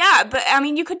screenshot. Yeah, but I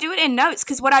mean, you could do it in notes,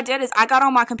 because what I did is I got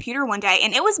on my computer one day,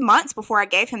 and it was months before I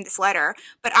gave him this letter,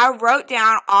 but I wrote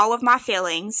down all of my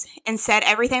feelings and said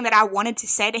everything that I wanted to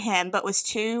say to him, but was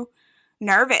too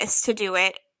nervous to do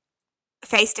it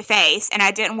face to face, and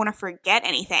I didn't want to forget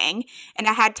anything, and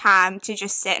I had time to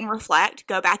just sit and reflect,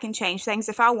 go back and change things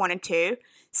if I wanted to,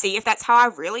 see if that's how I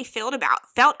really felt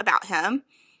about him.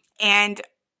 And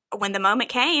when the moment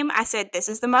came, I said, this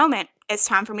is the moment. It's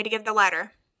time for me to give the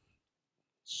letter.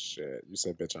 Shit. You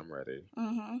said, bitch, I'm ready.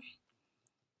 Mm-hmm.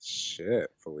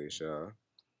 Shit, Felicia.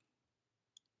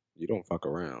 You don't fuck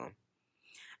around.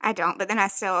 I don't, but then I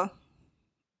still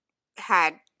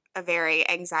had a very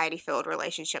anxiety-filled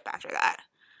relationship after that.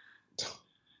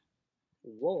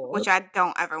 What? Which I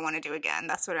don't ever want to do again.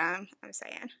 That's what I'm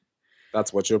saying.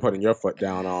 That's what you're putting your foot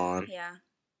down on. Yeah.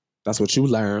 That's what you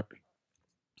learned.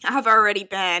 I've already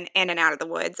been in and out of the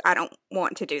woods. I don't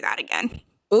want to do that again.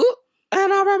 Ooh,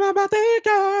 and I remember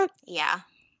thinking. Yeah.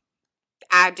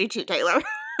 I do too, Taylor.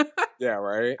 Yeah,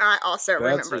 right? I also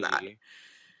remember that.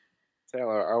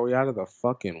 Taylor, are we out of the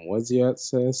fucking woods yet,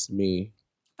 sis? Me.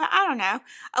 But I don't know.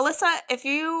 Alyssa, if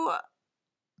you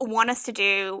want us to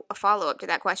do a follow-up to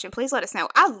that question, please let us know.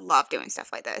 I love doing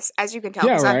stuff like this, as you can tell,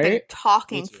 because I've been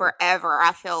talking forever.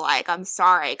 I feel like. I'm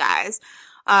sorry, guys.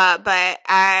 But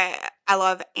I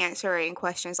love answering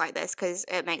questions like this because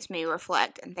it makes me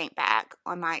reflect and think back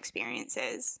on my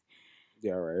experiences.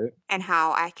 Yeah, right. And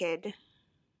how I could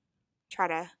try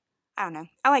to, I don't know.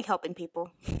 I like helping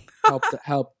people.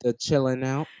 help the chilling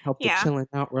out. The chilling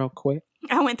out real quick.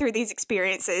 I went through these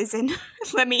experiences, and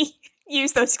let me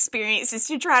use those experiences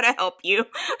to try to help you.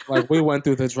 Like, we went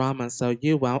through the drama, so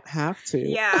you won't have to.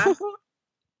 Yeah.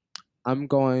 I'm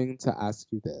going to ask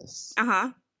you this. Uh-huh.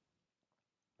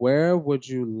 Where would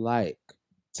you like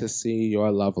to see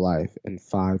your love life in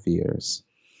 5 years?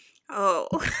 Oh.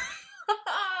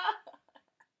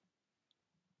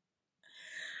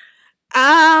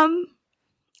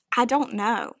 I don't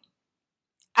know.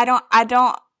 I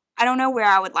don't know where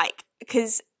I would like,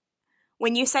 because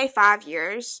when you say 5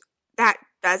 years, that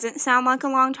doesn't sound like a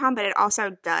long time, but it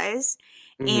also does.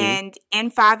 Mm-hmm. And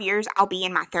in 5 years, I'll be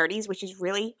in my 30s, which is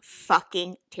really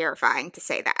fucking terrifying to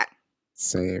say that.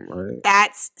 Same, right?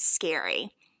 That's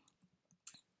scary.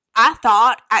 I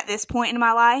thought at this point in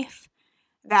my life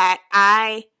that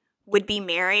I would be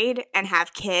married and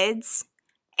have kids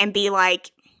and be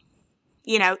like,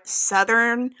 you know,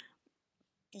 Southern,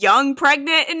 young,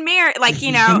 pregnant, and married. Like,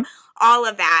 you know, all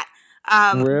of that.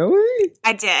 Really?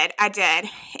 I did.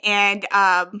 And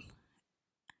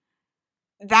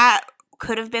that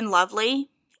could have been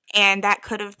lovely, and that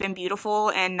could have been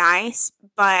beautiful and nice,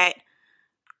 but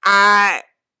I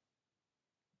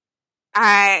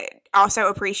also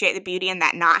appreciate the beauty in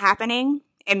that not happening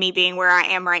and me being where I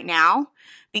am right now,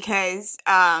 because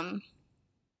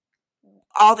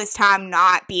all this time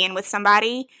not being with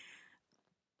somebody,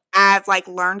 I've like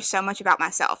learned so much about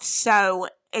myself. So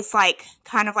it's like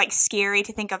kind of like scary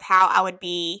to think of how I would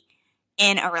be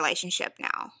in a relationship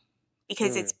now,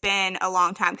 because it's been a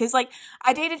long time. Because like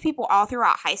I dated people all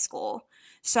throughout high school,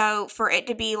 so for it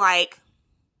to be like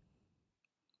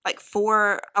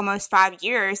 4, almost 5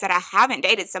 years that I haven't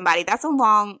dated somebody, that's a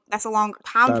long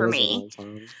time for me.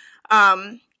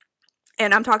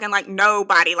 And I'm talking like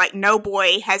nobody, like no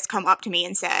boy has come up to me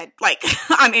and said like,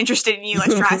 I'm interested in you,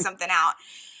 let's try something out.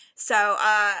 So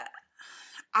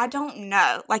I don't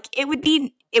know. Like it would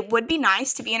be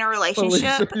nice to be in a relationship.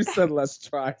 Felicia, you said let's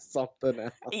try something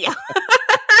out. Yeah.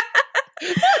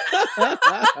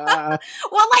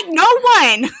 Well, like no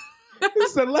one. You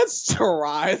said, let's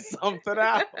try something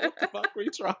out. What the fuck are we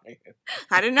trying?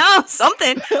 I don't know.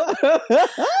 Something.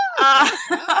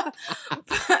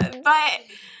 But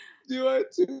you are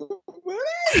too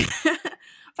funny.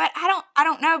 But I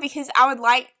don't know, because I would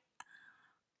like,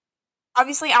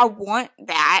 obviously I want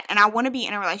that and I want to be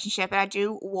in a relationship and I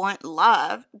do want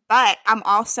love, but I'm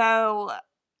also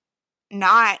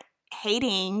not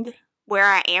hating where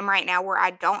I am right now where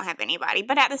I don't have anybody.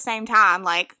 But at the same time,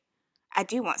 like, I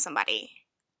do want somebody.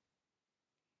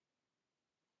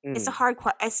 It's a Mm. hard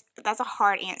that's a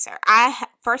hard answer.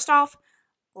 First off,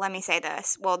 let me say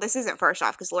this. Well, this isn't first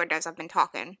off because Lord knows I've been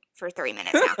talking for 3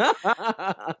 minutes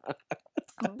now.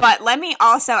 But let me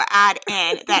also add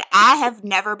in that I have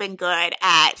never been good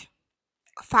at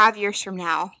 5 years from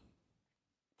now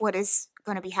what is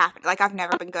going to be happening. Like, I've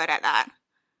never been good at that.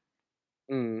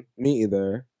 Me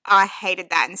either. I hated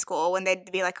that in school when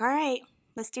they'd be like, all right,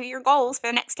 let's do your goals for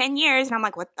the next 10 years. And I'm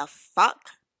like, what the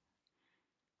fuck?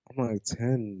 I'm like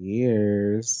 10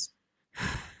 years.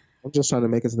 I'm just trying to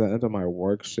make it to the end of my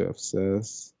work shift,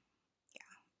 sis.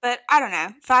 But I don't know.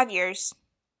 5 years.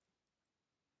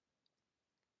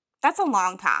 That's a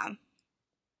long time.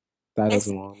 That is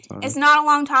a long time. It's not a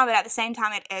long time, but at the same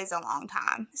time, it is a long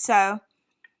time. So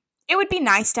it would be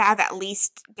nice to have at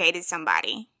least dated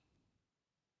somebody.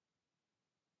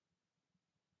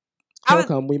 He'll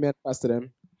come. We manifested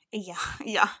him.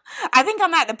 Yeah. I think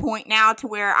I'm at the point now to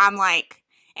where I'm like,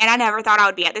 and I never thought I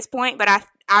would be at this point, but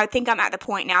I think I'm at the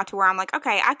point now to where I'm like,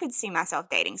 okay, I could see myself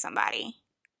dating somebody.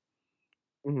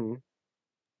 Mm-hmm.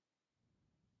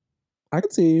 I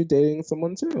could see you dating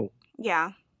someone too.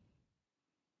 Yeah.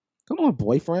 Come on,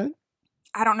 boyfriend.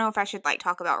 I don't know if I should like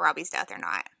talk about Robbie's death or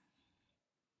not.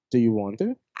 Do you want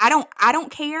to? I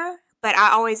don't care, but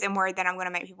I always am worried that I'm going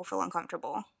to make people feel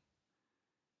uncomfortable.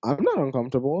 I'm not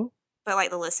uncomfortable. But like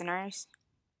the listeners.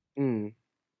 I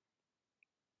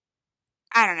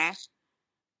don't know.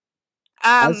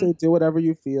 I say do whatever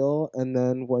you feel, and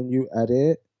then when you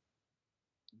edit,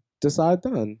 decide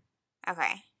then.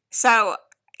 Okay. So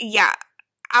yeah,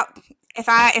 if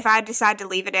I decide to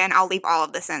leave it in, I'll leave all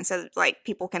of this in so like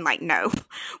people can like know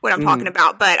what I'm talking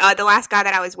about. But the last guy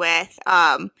that I was with,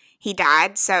 he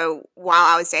died. So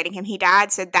while I was dating him, he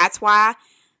died. So that's why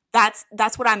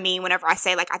that's what I mean whenever I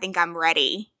say like I think I'm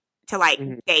ready to like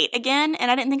date again, and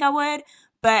I didn't think I would.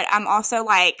 But I'm also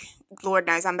like, Lord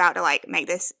knows I'm about to like make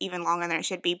this even longer than it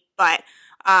should be. But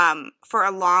for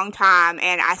a long time,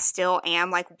 and I still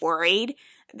am like worried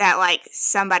that like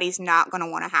somebody's not going to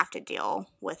want to have to deal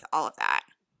with all of that.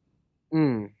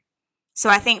 So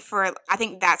I think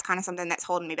that's kind of something that's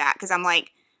holding me back, because I'm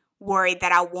like worried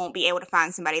that I won't be able to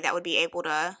find somebody that would be able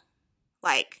to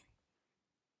like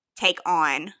take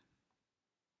on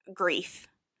grief.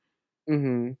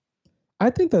 I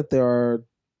think that there are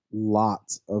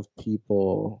lots of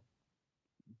people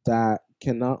that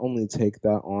can not only take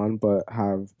that on, but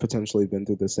have potentially been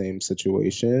through the same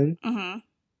situation.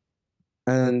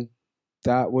 And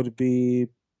that would be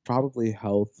probably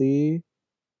healthy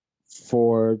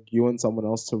for you and someone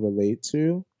else to relate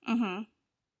to.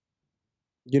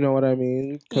 You know what I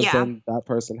mean? Because then that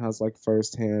person has like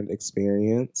firsthand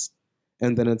experience,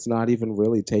 and then it's not even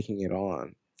really taking it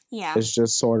on. Yeah. It's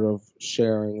just sort of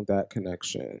sharing that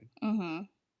connection.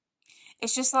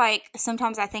 It's just like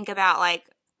sometimes I think about like,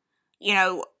 you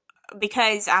know,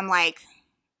 because I'm like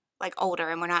older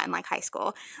and we're not in like high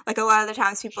school, like a lot of the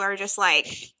times people are just like,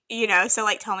 you know, so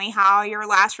like tell me how your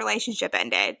last relationship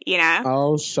ended, you know?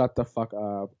 Oh, shut the fuck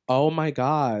up. Oh my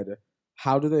God.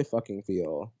 How do they fucking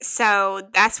feel? So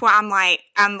that's why I'm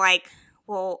like,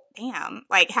 well, damn,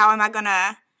 like how am I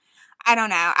gonna, I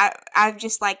don't know. I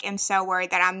just like am so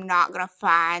worried that I'm not gonna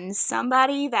find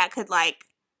somebody that could like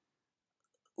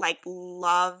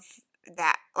love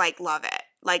that, like love it,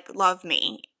 like love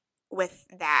me with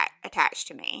that attached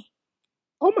to me.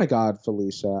 Oh my God,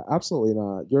 Felicia, absolutely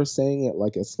not. You're saying it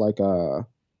like it's like a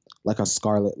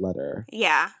scarlet letter.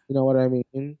 Yeah. You know what I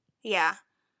mean? Yeah.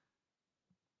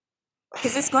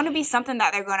 Because it's going to be something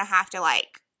that they're going to have to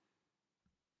like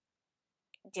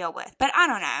deal with. But I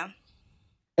don't know.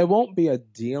 It won't be a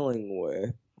dealing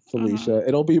with, Felicia.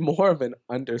 It'll be more of an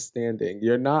understanding.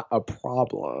 You're not a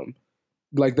problem.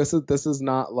 Like this is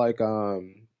not like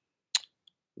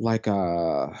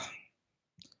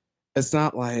it's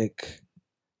not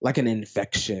like an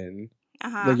infection.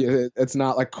 Like it's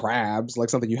not like crabs, like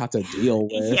something you have to deal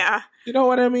with. Yeah. You know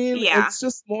what I mean? Yeah. It's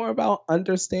just more about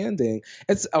understanding.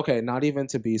 It's okay, not even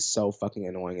to be so fucking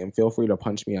annoying, and feel free to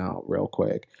punch me out real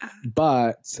quick.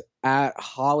 But at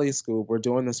Holly School, we're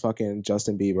doing this fucking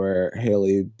Justin Bieber,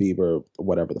 Hailey Bieber,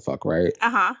 whatever the fuck, right?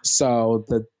 So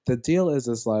the deal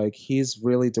is like he's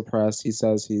really depressed. He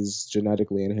says he's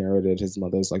genetically inherited his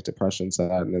mother's like depression,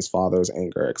 and his father's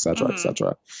anger, etc.,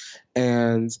 etc.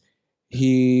 And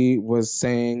he was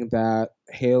saying that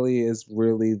Haley is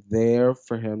really there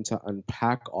for him to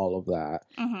unpack all of that.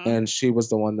 Mm-hmm. And she was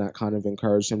the one that kind of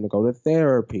encouraged him to go to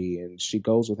therapy. And she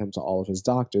goes with him to all of his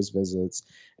doctor's visits.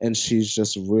 And she's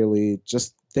just really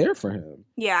just there for him.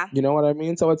 Yeah. You know what I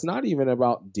mean? So it's not even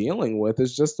about dealing with,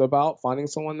 it's just about finding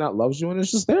someone that loves you and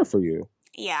is just there for you.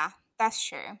 Yeah, that's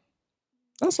true.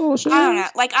 That's all it should. I don't know.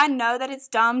 Like, I know that it's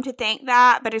dumb to think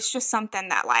that, but it's just something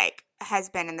that, like, has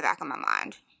been in the back of my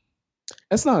mind.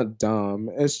 It's not dumb.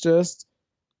 It's just,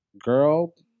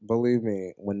 girl, believe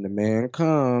me, when the man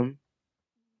come,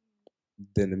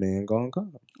 then the man gonna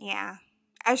come. Yeah.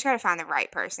 I just gotta find the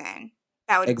right person.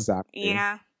 That would, Exactly. you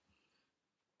know?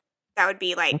 That would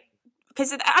be, like,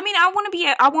 because, I mean,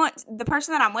 I want the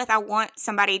person that I'm with, I want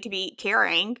somebody to be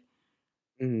caring.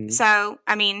 Mm-hmm. So,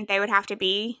 I mean, they would have to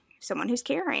be someone who's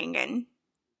caring and,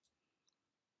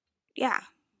 yeah.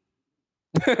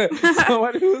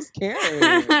 Someone who's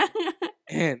caring.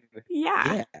 And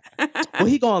yeah. What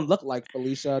he gonna look like,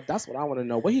 Felicia? That's what I want to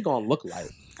know. What he gonna look like?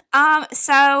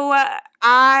 So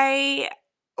I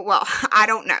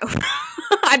don't know.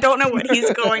 I don't know what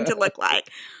he's going to look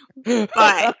like.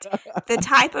 But the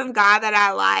type of guy that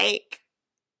I like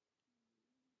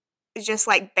is just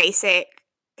like basic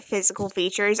physical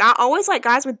features. I always like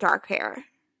guys with dark hair.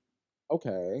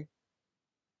 Okay.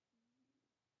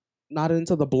 Not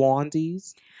into the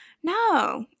blondies?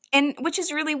 No. And which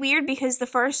is really weird because the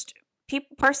first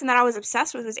person that I was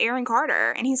obsessed with was Aaron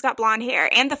Carter, and he's got blonde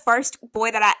hair. And the first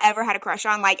boy that I ever had a crush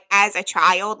on, like as a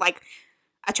child, like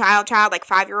a child, like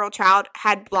 5-year-old child,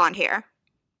 had blonde hair.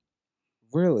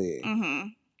 Really? Mm-hmm.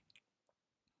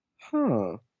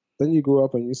 Huh. Then you grew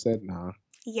up and you said, nah.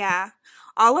 Yeah.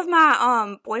 All of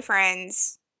my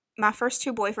boyfriends, my first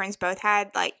 2 boyfriends both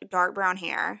had like dark brown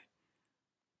hair.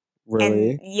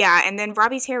 Really? And, yeah, and then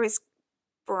Robbie's hair was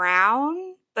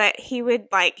brown, but he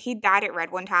dyed it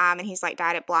red one time and he's like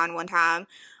dyed it blonde one time.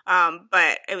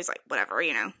 But it was like, whatever,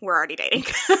 you know, we're already dating.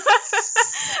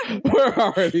 We're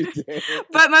already dating.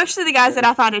 But most of the guys that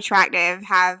I find attractive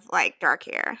have like dark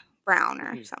hair, brown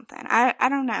or something. I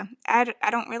don't know.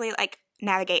 I don't really like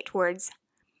navigate towards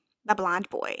the blonde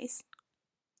boys.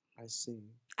 I see.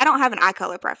 I don't have an eye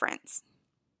color preference.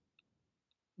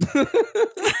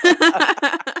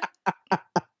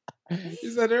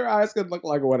 You said your eyes could look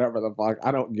like whatever the fuck.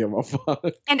 I don't give a fuck.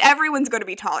 And everyone's going to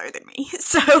be taller than me,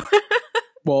 so.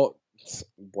 Well,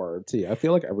 word T. I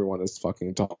feel like everyone is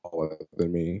fucking taller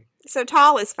than me. So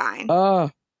tall is fine.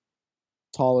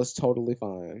 Tall is totally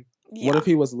fine. Yeah. What if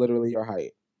he was literally your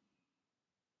height?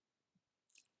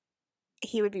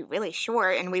 He would be really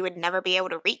short, and we would never be able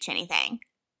to reach anything.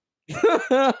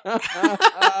 That's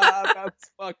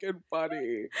fucking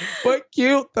funny. But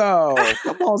cute, though.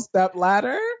 Come on, step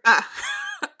ladder.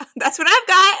 That's what I've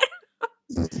got.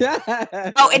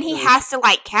 Yeah. Oh, and he has to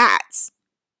like cats.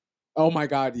 Oh my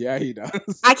god, yeah, he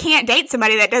does. I can't date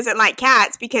somebody that doesn't like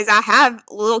cats because I have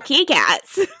little kitty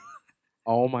cats.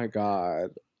 Oh my god.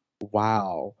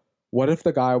 Wow. What if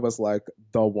the guy was like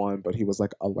the one, but he was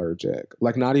like allergic?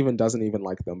 Like doesn't even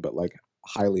like them, but like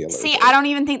highly allergic. See, I don't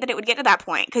even think that it would get to that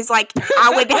point because like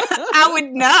I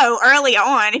would know early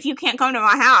on if you can't come to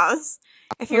my house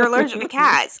if you're allergic to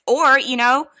cats. Or, you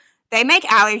know, they make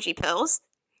allergy pills.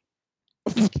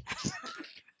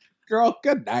 Girl,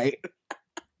 good night.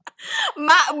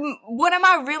 One of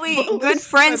my really good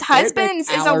friends' husbands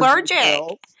is allergic.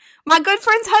 Pills. My good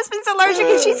friend's husband's allergic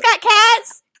and she's got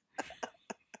cats.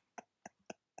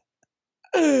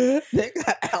 They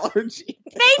got allergy.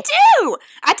 They do.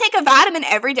 I take a vitamin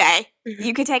every day.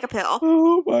 You could take a pill.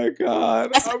 Oh my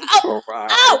god.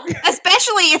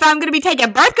 Especially if I'm going to be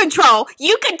taking birth control.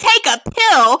 You could take a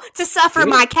pill to suffer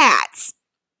my cats.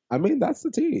 I mean, that's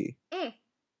the tea.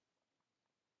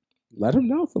 Let him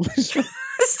know, Felicia.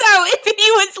 So if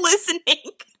he was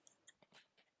listening.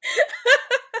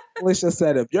 Felicia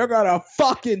said, if you're going to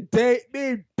fucking date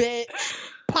me, bitch,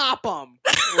 pop them.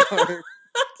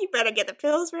 You better get the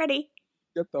pills ready.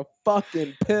 Get the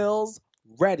fucking pills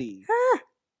ready.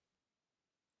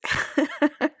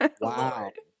 Wow.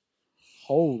 Lord.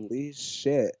 Holy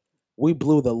shit. We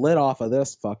blew the lid off of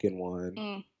this fucking one.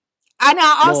 And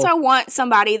I also want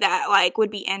somebody that like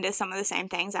would be into some of the same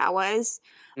things I was.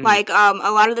 Like a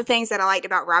lot of the things that I liked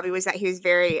about Robbie was that he was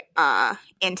very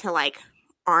into like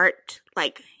art.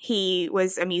 Like he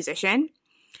was a musician.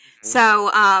 So,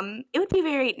 it would be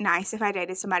very nice if I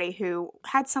dated somebody who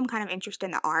had some kind of interest in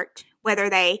the art, whether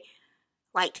they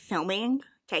liked filming,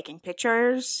 taking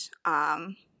pictures,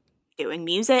 doing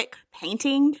music,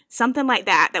 painting, something like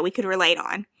that we could relate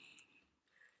on.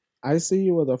 I see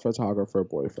you with a photographer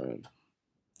boyfriend.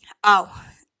 Oh,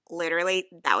 literally,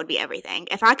 that would be everything.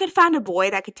 If I could find a boy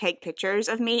that could take pictures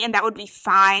of me and that would be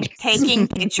fine taking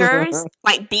pictures,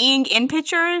 like being in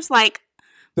pictures, like,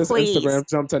 This please. Instagram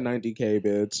jumped to 90K,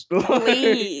 bitch.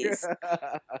 Please.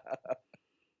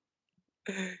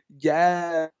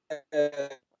 Yes.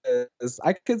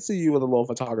 I could see you with a little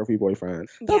photography boyfriend.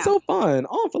 That's so fun.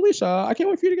 Oh, Felicia, I can't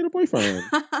wait for you to get a boyfriend.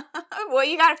 Well,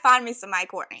 you gotta find me some Mike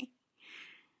Courtney.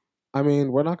 I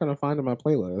mean, we're not gonna find him my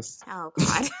playlist. Oh,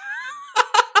 God.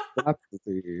 That's the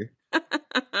tea.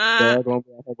 There are gonna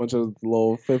be a whole bunch of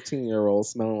little 15-year-olds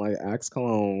smelling like Axe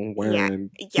cologne, wearing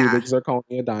cubic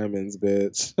zirconia diamonds,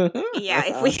 bitch. Yeah,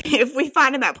 if we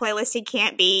find him at playlist, he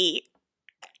can't be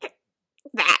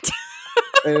that.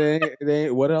 it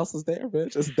ain't. What else is there,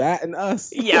 bitch? It's that and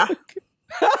us. Yeah.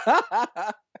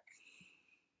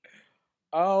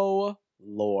 Oh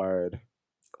Lord.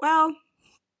 Well.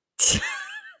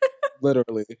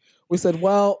 Literally, we said,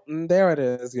 "Well, there it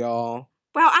is, y'all."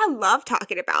 Wow, I love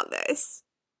talking about this.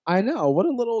 I know. What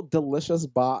a little delicious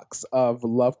box of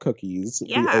love cookies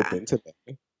we opened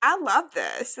today. I love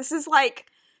this. This is like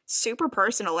super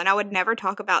personal, and I would never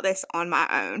talk about this on my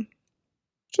own.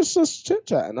 Just chit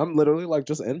chatting. I'm literally like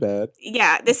just in bed.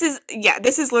 This is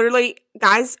literally,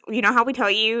 guys, you know how we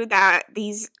tell you that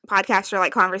these podcasts are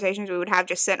like conversations we would have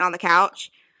just sitting on the couch?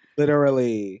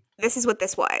 Literally. This is what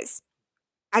this was.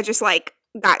 I just like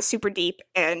got super deep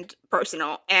and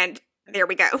personal, and there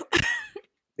we go.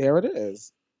 There it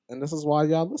is. And this is why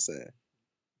y'all listen.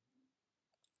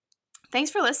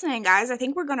 Thanks for listening, guys. I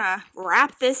think we're going to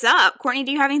wrap this up. Courtney,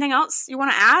 do you have anything else you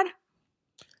want to add?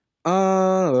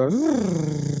 No.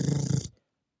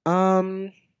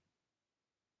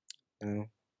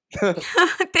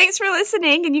 Thanks for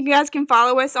listening, and you guys can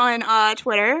follow us on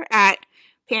Twitter at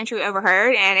Pantry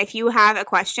Overheard. And if you have a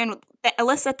question,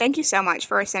 Alyssa, thank you so much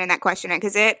for sending that question in,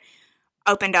 because it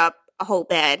opened up a whole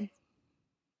bed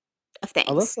of things.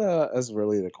 Alyssa is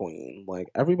really the queen.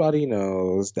 Like, everybody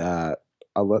knows that.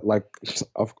 Like,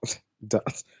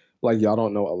 y'all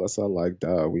don't know Alyssa, like,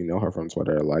 duh, we know her from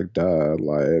Twitter, like, duh,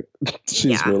 like,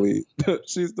 she's really,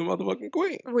 she's the motherfucking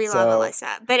queen. We love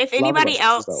Alyssa. But if anybody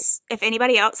else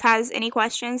has any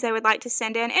questions they would like to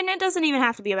send in, and it doesn't even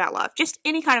have to be about love, just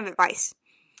any kind of advice.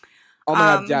 Oh my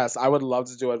God, yes, I would love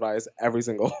to do advice every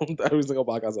single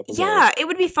podcast episode. Yeah, it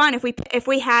would be fun if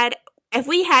we had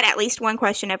at least one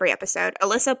question every episode.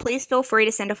 Alyssa, please feel free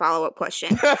to send a follow-up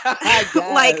question. Yes.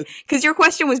 Like, because your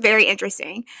question was very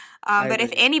interesting. But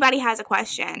if anybody has a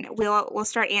question, we'll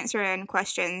start answering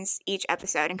questions each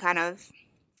episode and kind of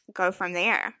go from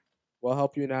there. We'll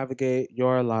help you navigate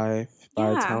your life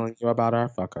by telling you about our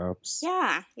fuck-ups.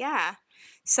 Yeah.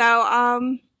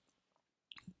 So,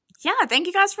 thank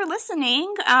you guys for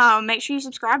listening. Make sure you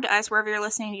subscribe to us wherever you're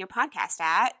listening to your podcast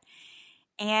at.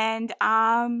 And,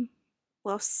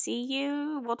 we'll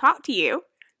talk to you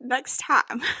next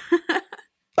time.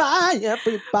 Bye,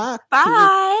 everybody.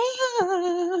 Bye.